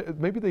familiar,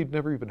 maybe they'd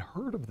never even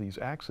heard of these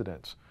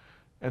accidents,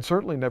 and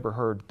certainly never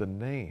heard the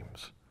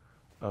names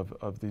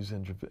of these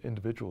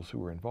individuals who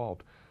were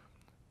involved.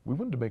 We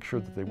wanted to make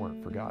sure that they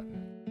weren't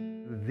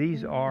forgotten.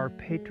 These are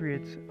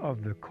patriots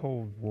of the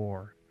Cold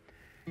War.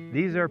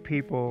 These are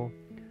people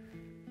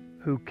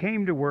who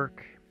came to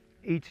work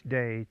each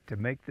day to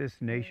make this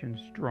nation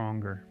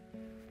stronger,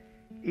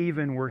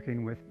 even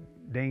working with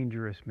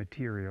dangerous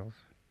materials.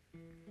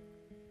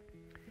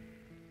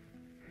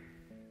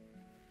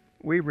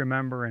 We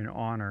remember and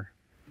honor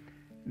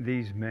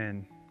these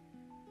men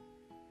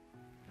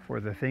for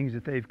the things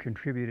that they've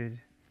contributed.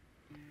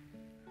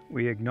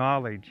 We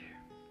acknowledge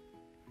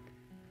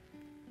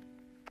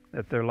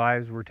that their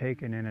lives were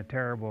taken in a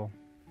terrible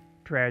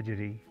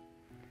tragedy,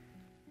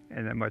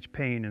 and that much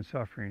pain and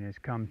suffering has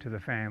come to the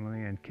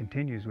family and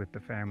continues with the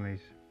families.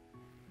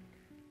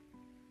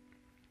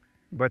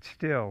 But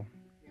still,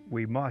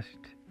 we must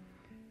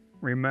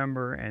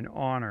remember and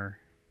honor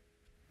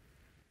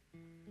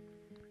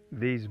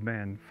these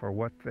men for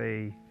what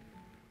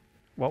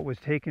was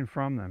taken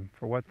from them,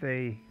 for what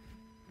they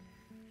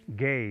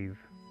gave.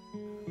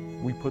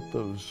 We put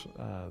those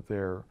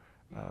there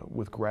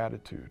with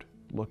gratitude,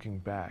 looking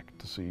back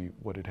to see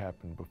what had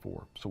happened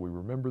before. So we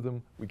remember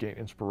them, we gain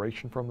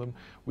inspiration from them,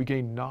 we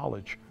gain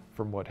knowledge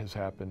from what has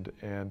happened,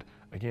 and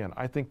again,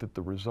 I think that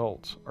the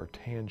results are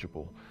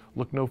tangible.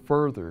 Look no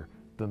further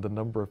than the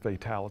number of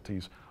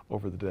fatalities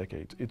over the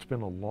decades. It's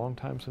been a long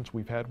time since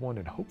we've had one,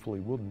 and hopefully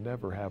we'll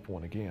never have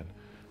one again.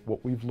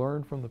 What we've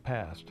learned from the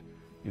past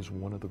is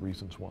one of the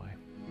reasons why.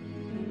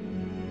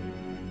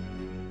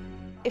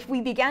 If we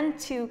begin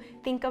to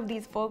think of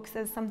these folks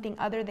as something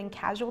other than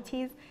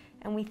casualties,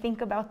 and we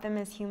think about them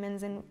as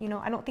humans, and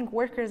I don't think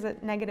worker is a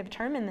negative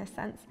term in this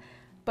sense,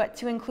 but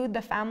to include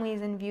the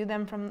families and view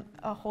them from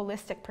a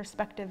holistic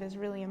perspective is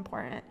really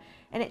important.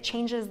 And it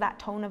changes that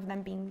tone of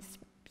them being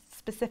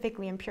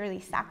specifically and purely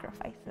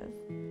sacrifices.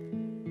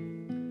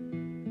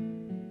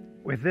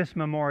 With this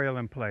memorial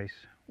in place,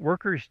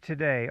 workers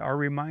today are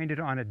reminded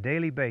on a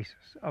daily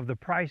basis of the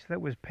price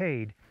that was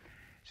paid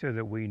so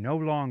that we no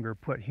longer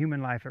put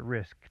human life at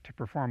risk to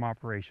perform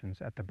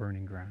operations at the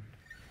burning ground.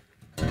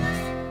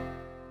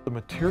 The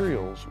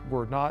materials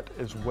were not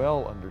as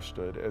well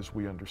understood as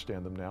we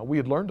understand them now. We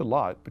had learned a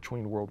lot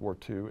between World War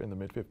II and the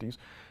mid-50s,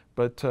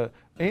 but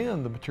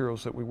and the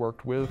materials that we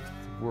worked with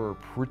were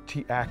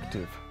pretty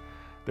active.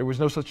 There was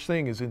no such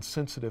thing as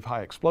insensitive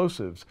high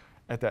explosives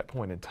at that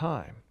point in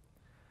time.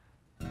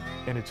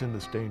 And it's in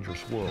this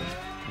dangerous world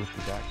with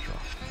the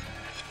backdrop.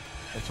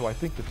 And so I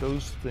think that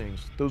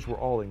those were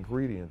all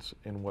ingredients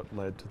in what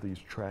led to these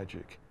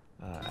tragic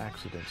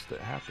accidents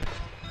that happened.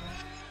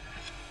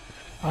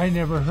 I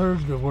never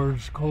heard the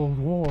words Cold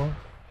War.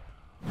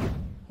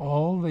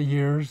 All the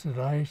years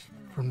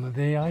from the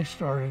day I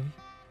started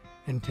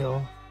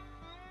until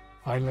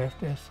I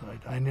left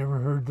S-Site, I never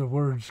heard the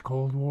words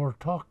Cold War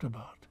talked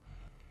about.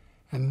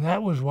 And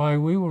that was why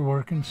we were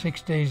working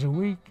 6 days a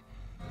week,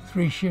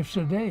 3 shifts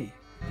a day.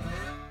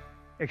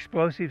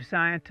 Explosive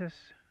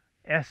scientists,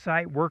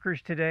 S-Site workers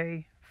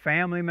today,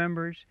 family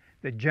members,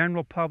 the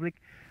general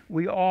public,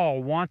 we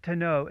all want to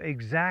know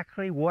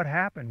exactly what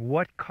happened,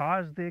 what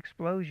caused the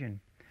explosion.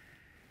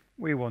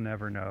 We will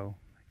never know.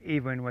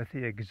 Even with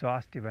the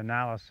exhaustive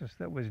analysis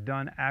that was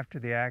done after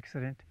the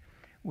accident,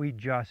 we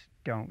just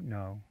don't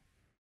know.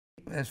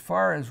 As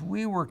far as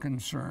we were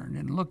concerned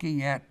in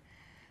looking at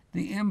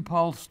the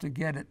impulse to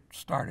get it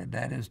started,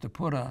 that is to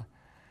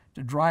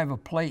drive a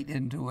plate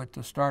into it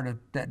to start a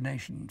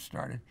detonation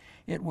started,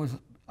 it was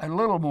a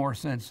little more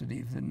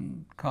sensitive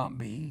than Comp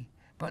B,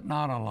 but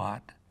not a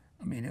lot.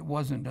 I mean, it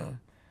wasn't a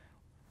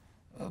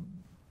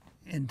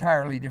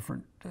entirely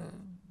different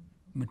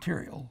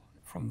material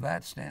from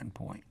that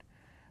standpoint.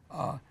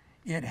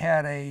 It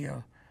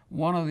had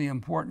one of the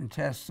important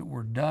tests that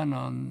were done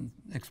on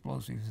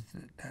explosives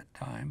at that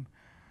time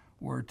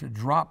were to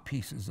drop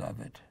pieces of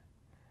it.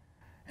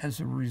 As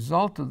a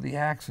result of the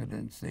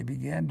accidents, they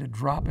began to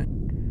drop it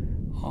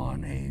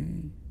on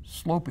a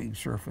sloping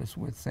surface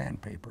with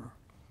sandpaper.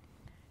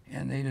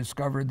 And they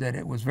discovered that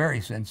it was very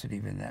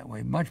sensitive in that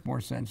way, much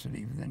more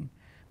sensitive than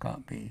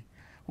Comp B.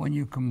 When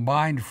you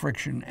combined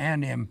friction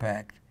and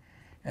impact,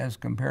 as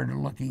compared to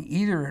looking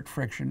either at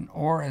friction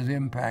or as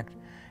impact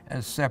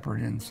as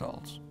separate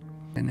insults.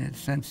 And its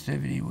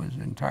sensitivity was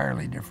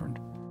entirely different.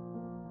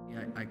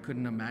 I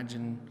couldn't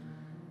imagine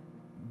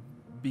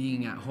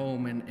being at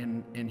home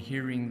and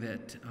hearing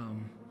that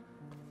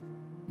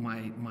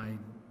my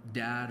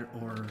dad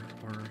or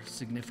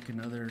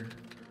significant other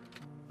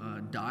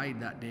died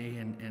that day,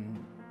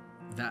 and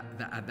that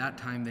at that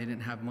time they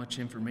didn't have much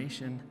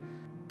information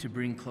to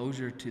bring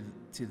closure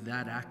to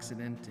that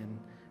accident. And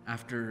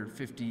after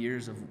 50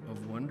 years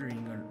of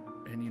wondering,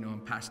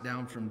 and passed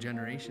down from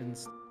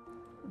generations.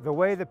 The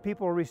way that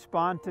people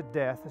respond to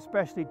death,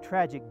 especially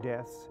tragic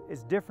deaths,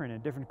 is different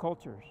in different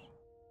cultures.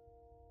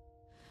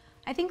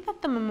 I think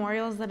that the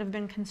memorials that have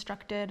been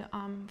constructed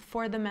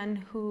for the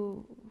men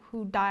who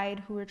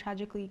died, who were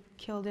tragically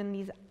killed in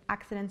these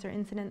accidents or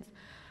incidents,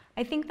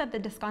 I think that the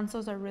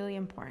descansos are really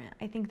important.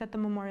 I think that the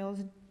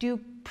memorials do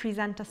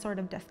present a sort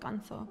of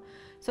descanso.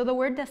 So the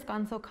word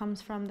descanso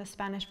comes from the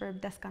Spanish verb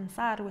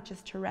descansar, which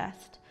is to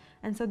rest.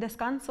 And so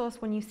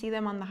descansos, when you see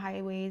them on the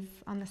highways,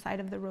 on the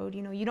side of the road,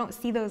 you don't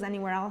see those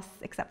anywhere else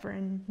except for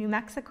in New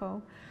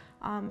Mexico.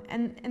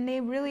 And they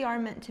really are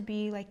meant to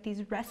be like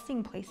these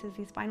resting places,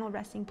 these final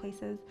resting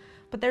places.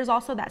 But there's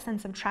also that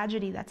sense of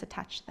tragedy that's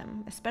attached to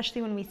them,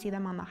 especially when we see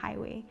them on the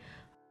highway.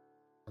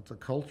 It's a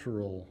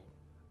cultural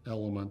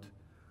element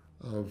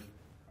of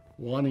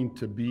wanting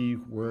to be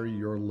where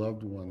your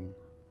loved one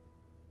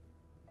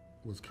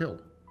was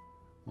killed,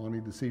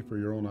 wanting to see for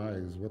your own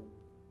eyes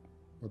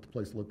what the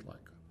place looked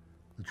like,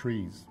 the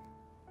trees,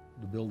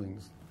 the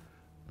buildings,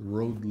 the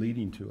road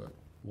leading to it,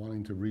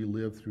 wanting to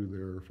relive through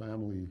their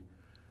family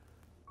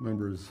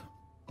members'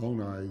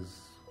 own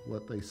eyes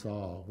what they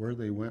saw, where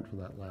they went for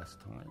that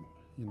last time.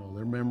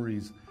 Their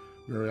memories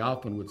very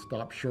often would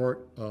stop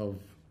short of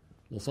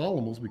Los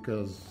Alamos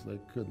because they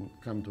couldn't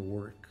come to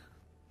work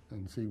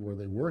and see where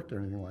they worked or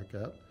anything like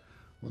that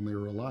when they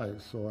were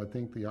alive. So I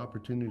think the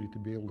opportunity to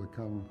be able to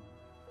come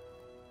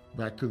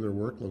back to their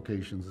work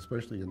locations,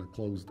 especially in a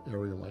closed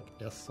area like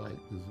S site,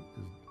 is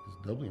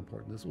doubly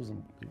important.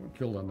 They weren't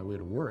killed on their way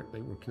to work.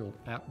 They were killed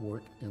at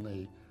work in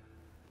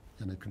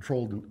a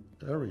controlled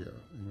area,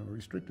 a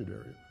restricted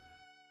area.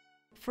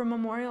 For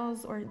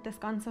memorials or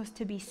descansos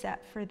to be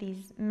set for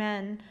these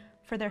men,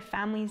 for their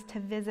families to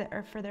visit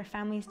or for their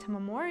families to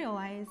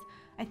memorialize,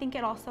 I think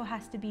it also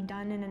has to be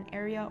done in an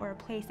area or a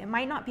place. It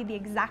might not be the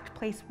exact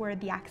place where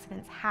the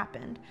accidents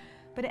happened,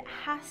 but it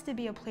has to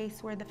be a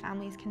place where the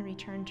families can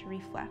return to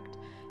reflect.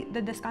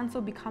 The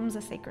descanso becomes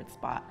a sacred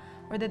spot,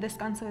 or the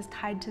descanso is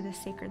tied to the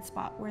sacred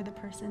spot where the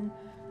person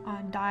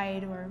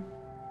died or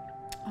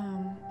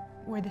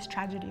where this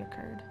tragedy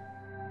occurred.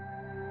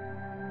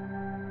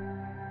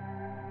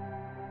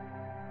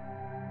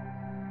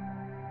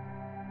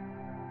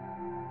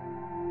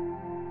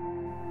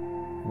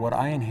 What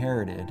I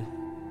inherited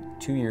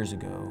 2 years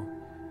ago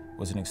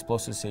was an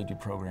explosive safety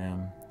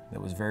program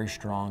that was very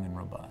strong and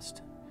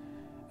robust.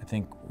 I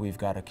think we've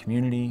got a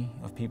community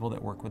of people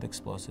that work with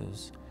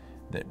explosives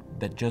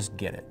that just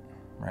get it,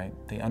 right?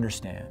 They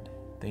understand.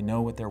 They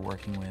know what they're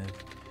working with.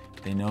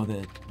 They know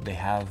that they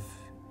have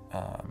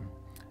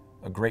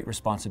a great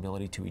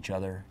responsibility to each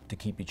other to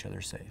keep each other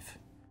safe.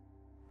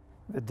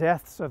 The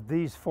deaths of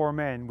these 4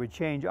 men would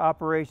change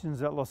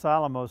operations at Los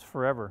Alamos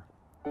forever.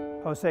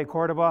 Jose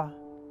Cordoba,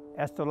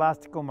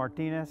 Estolastico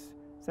Martinez,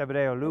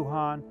 Zebedeo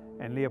Lujan,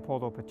 and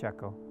Leopoldo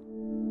Pacheco.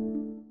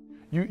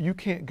 You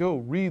can't go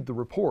read the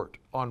report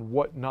on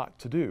what not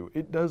to do.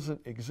 It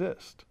doesn't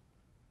exist.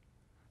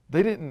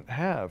 They didn't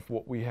have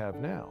what we have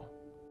now.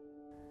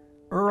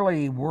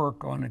 Early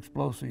work on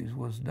explosives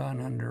was done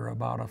under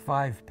about a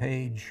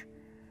 5-page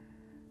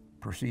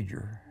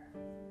procedure.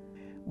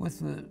 With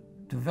the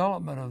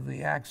development of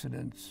the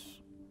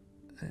accidents,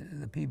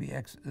 with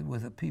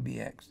the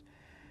PBX,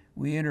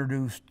 we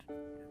introduced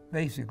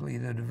basically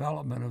the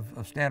development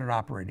of standard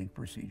operating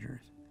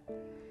procedures.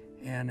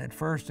 And at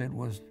first it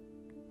was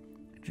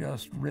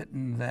just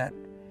written that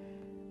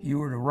you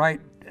were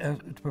to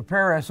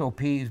prepare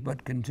SOPs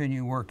but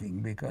continue working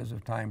because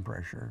of time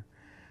pressure.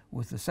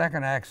 With the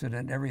second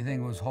accident,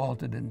 everything was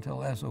halted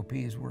until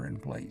SOPs were in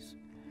place.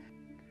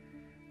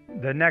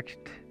 The next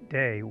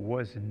day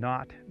was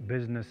not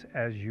business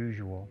as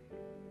usual.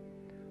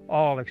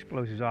 All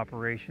explosives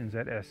operations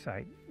at S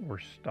site were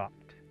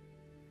stopped.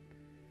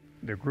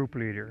 The group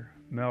leader,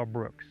 Mel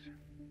Brooks,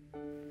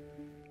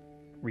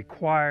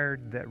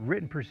 required that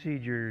written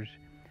procedures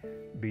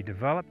be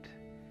developed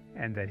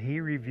and that he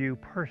review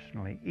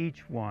personally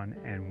each one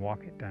and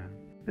walk it down.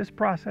 This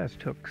process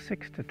took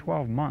 6 to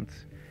 12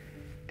 months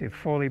to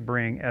fully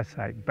bring S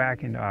site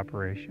back into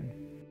operation.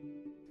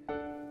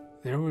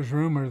 There was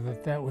rumor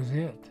that that was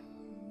it,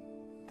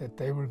 that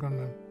they were going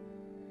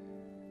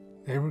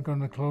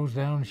to close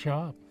down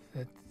shop,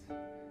 that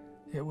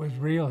it was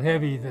real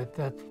heavy,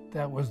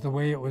 that was the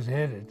way it was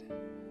headed.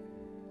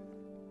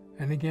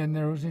 And again,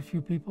 there was a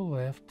few people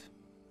left.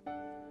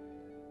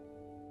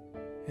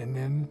 And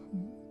then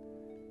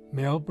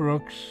Mel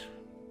Brooks,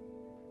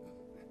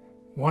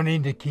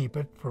 wanting to keep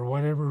it for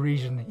whatever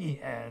reason he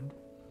had,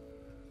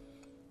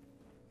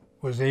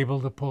 was able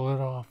to pull it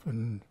off.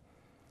 And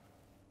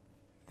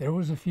there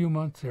was a few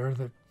months there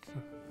that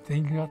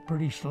things got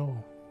pretty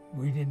slow.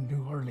 We didn't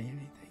do hardly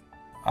anything.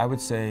 I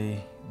would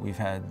say we've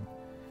had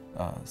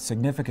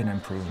significant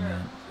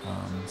improvement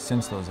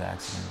since those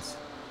accidents,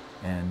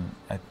 and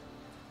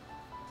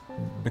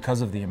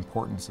because of the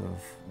importance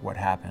of what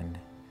happened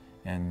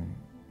and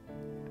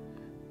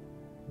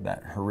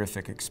that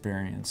horrific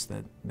experience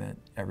that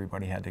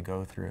everybody had to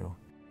go through.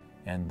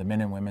 And the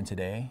men and women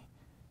today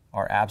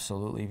are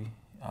absolutely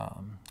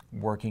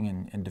working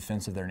in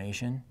defense of their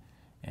nation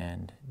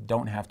and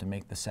don't have to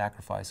make the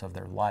sacrifice of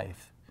their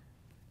life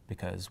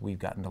because we've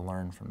gotten to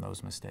learn from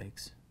those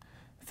mistakes.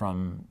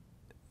 From,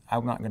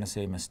 I'm not going to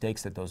say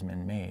mistakes that those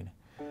men made,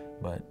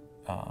 but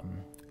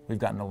we've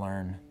gotten to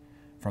learn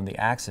from the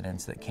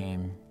accidents that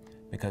came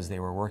because they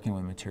were working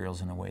with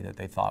materials in a way that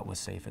they thought was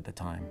safe at the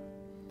time.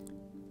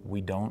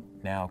 We don't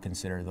now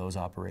consider those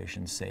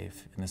operations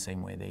safe in the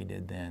same way they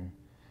did then,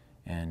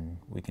 and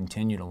we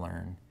continue to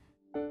learn.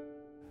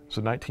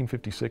 So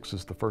 1956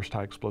 is the first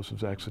high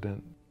explosives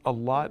accident. A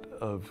lot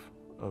of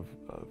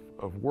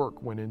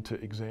work went into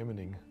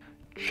examining,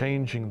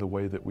 changing the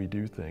way that we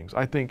do things.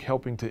 I think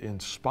helping to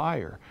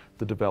inspire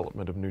the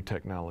development of new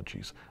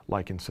technologies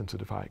like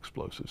insensitive high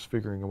explosives,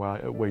 figuring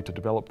a way to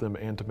develop them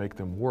and to make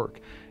them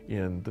work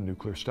in the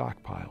nuclear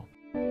stockpile.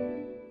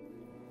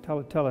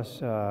 Tell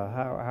us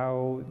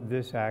how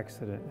this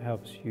accident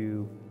helps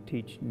you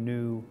teach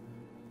new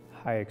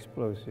high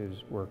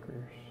explosives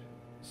workers.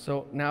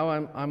 So now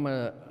I'm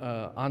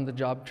a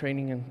on-the-job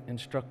training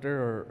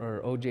instructor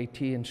or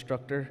OJT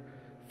instructor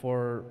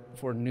for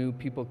new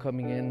people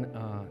coming in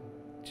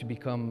to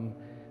become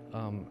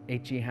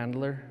HE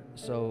handler.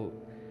 So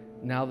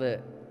now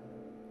that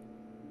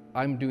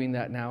I'm doing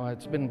that now,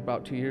 it's been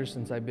about 2 years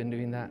since I've been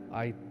doing that.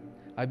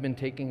 I've been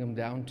taking them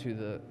down to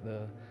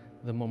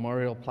the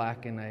memorial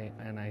plaque and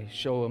I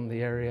show them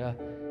the area.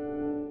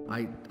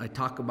 I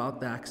talk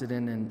about the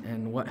accident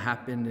and what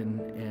happened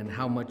and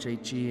how much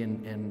HE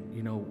and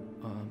you know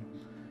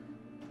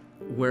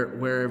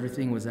where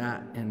everything was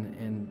at,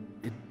 and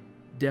it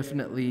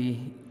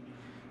definitely,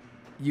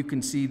 you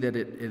can see that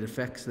it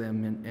affects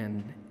them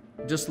and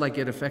just like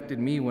it affected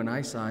me when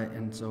I saw it,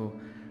 and so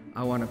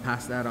I want to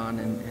pass that on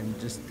and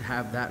just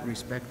have that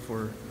respect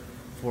for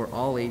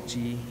all HE,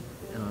 you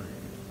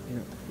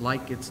know,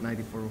 like it's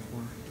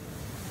 9404.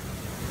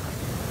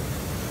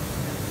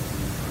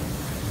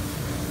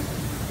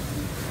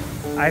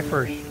 I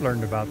first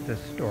learned about this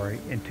story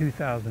in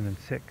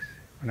 2006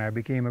 when I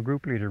became a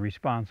group leader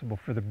responsible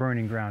for the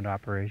burning ground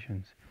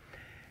operations.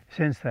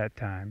 Since that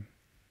time,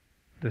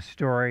 the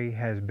story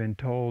has been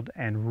told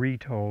and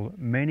retold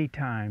many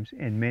times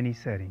in many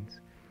settings,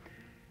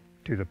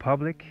 to the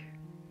public,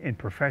 in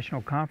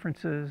professional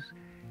conferences,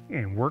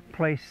 in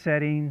workplace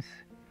settings,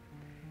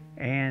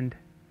 and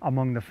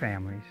among the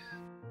families.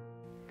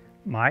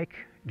 Mike,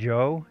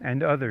 Joe,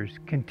 and others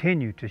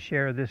continue to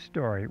share this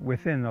story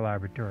within the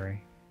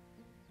laboratory.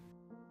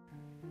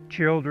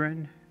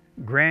 Children,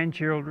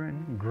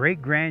 grandchildren,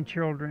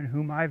 great-grandchildren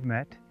whom I've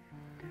met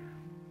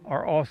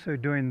are also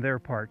doing their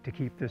part to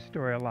keep this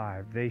story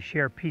alive. They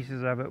share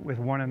pieces of it with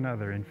one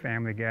another in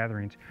family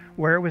gatherings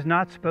where it was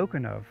not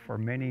spoken of for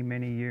many,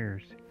 many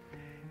years.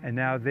 And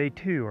now they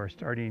too are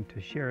starting to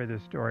share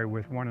this story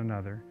with one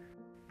another.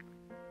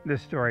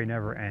 This story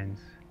never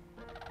ends.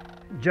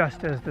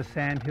 Just as the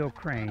sandhill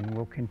crane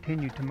will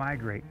continue to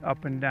migrate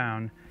up and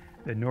down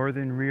the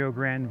northern Rio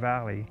Grande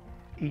Valley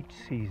each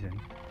season,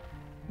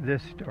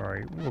 this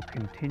story will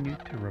continue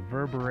to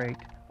reverberate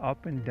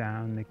up and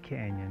down the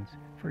canyons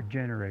for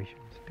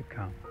generations to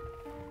come.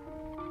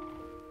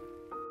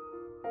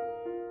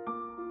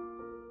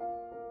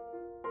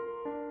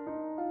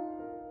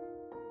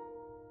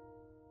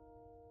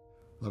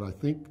 But I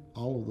think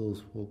all of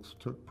those folks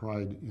took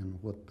pride in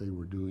what they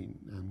were doing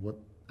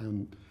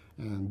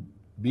and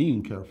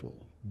being careful,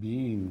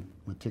 being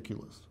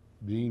meticulous,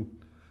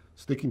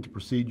 sticking to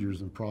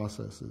procedures and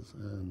processes,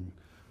 and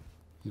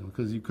you know,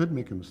 because you could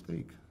make a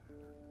mistake,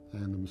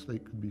 and the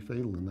mistake could be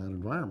fatal in that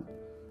environment.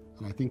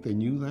 And I think they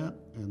knew that,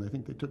 and I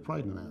think they took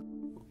pride in that.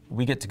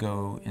 We get to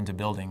go into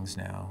buildings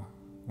now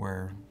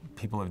where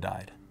people have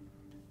died.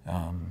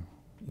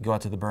 You go out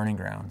to the burning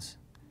grounds.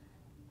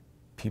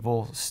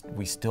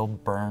 We still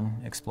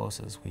burn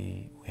explosives.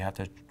 We have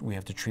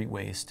to treat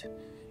waste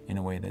in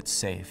a way that's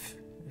safe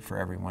for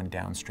everyone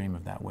downstream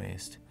of that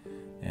waste.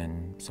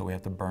 And so we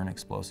have to burn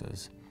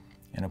explosives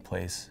in a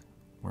place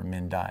where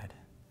men died.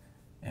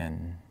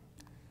 And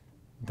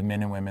the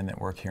men and women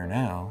that work here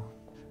now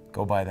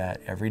go by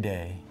that every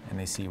day, and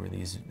they see where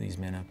these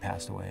men have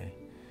passed away.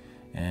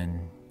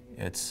 And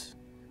it's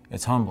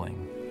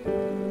humbling.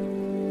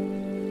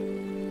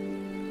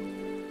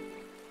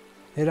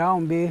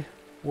 Irambi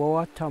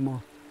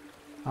wawatama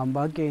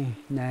ambagi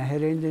na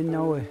herindi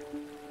nawe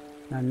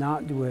na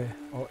natwe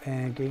o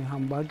angi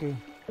hambagi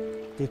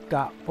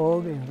dika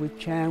pogi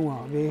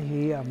wichangwa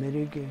vehi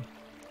amerigi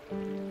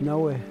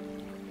nawe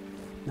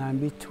na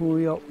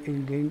bituyo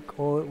ingin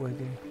ko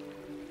wage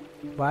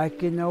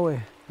baki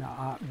nawe na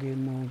agi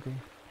mugi.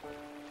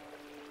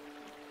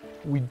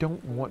 We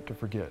don't want to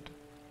forget,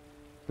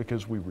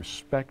 because we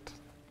respect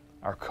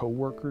our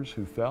co-workers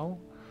who fell,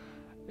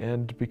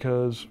 and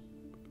because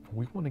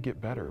we want to get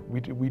better.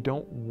 We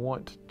don't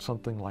want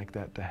something like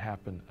that to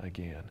happen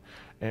again.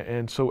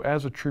 And so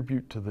as a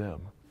tribute to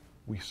them,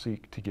 we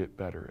seek to get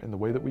better. And the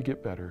way that we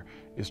get better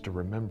is to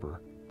remember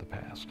the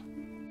past.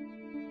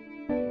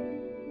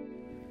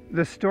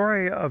 The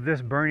story of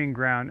this burning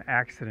ground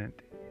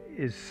accident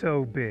is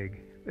so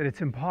big that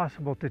it's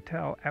impossible to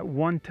tell at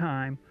one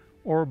time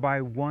or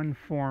by one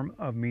form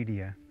of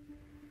media.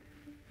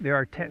 There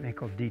are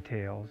technical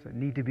details that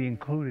need to be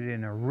included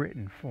in a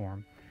written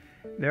form.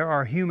 There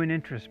are human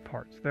interest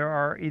parts. There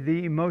are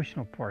the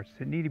emotional parts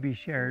that need to be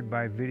shared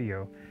by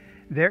video.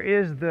 There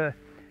is the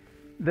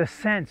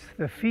sense,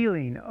 the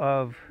feeling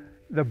of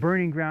the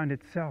burning ground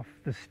itself,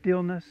 the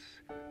stillness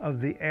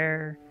of the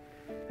air,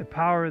 the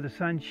power of the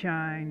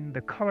sunshine,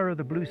 the color of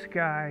the blue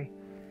sky,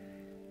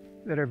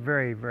 that are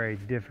very, very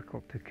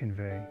difficult to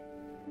convey.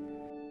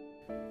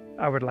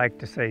 I would like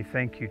to say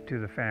thank you to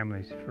the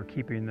families for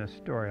keeping this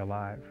story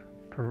alive,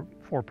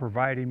 for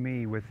providing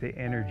me with the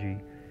energy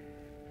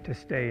to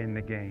stay in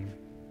the game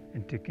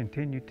and to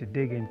continue to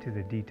dig into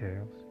the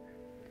details.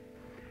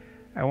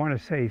 I want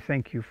to say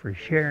thank you for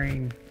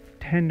sharing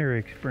tender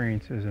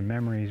experiences and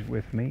memories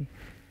with me.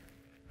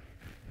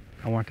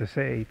 I want to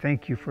say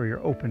thank you for your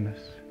openness.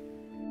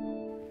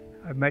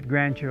 I've met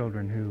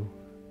grandchildren who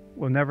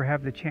will never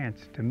have the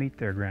chance to meet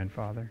their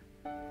grandfather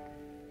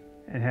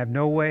and have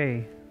no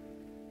way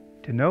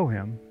to know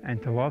him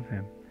and to love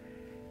him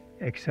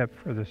except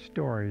for the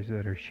stories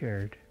that are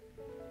shared.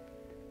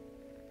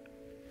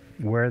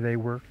 Where they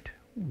worked,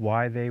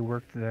 why they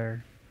worked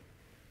there,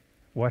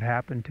 what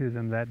happened to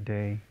them that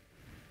day,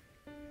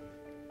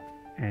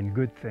 and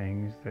good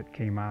things that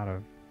came out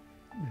of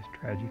this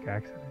tragic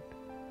accident.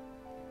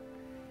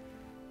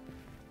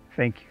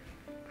 Thank you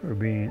for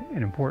being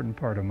an important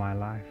part of my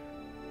life.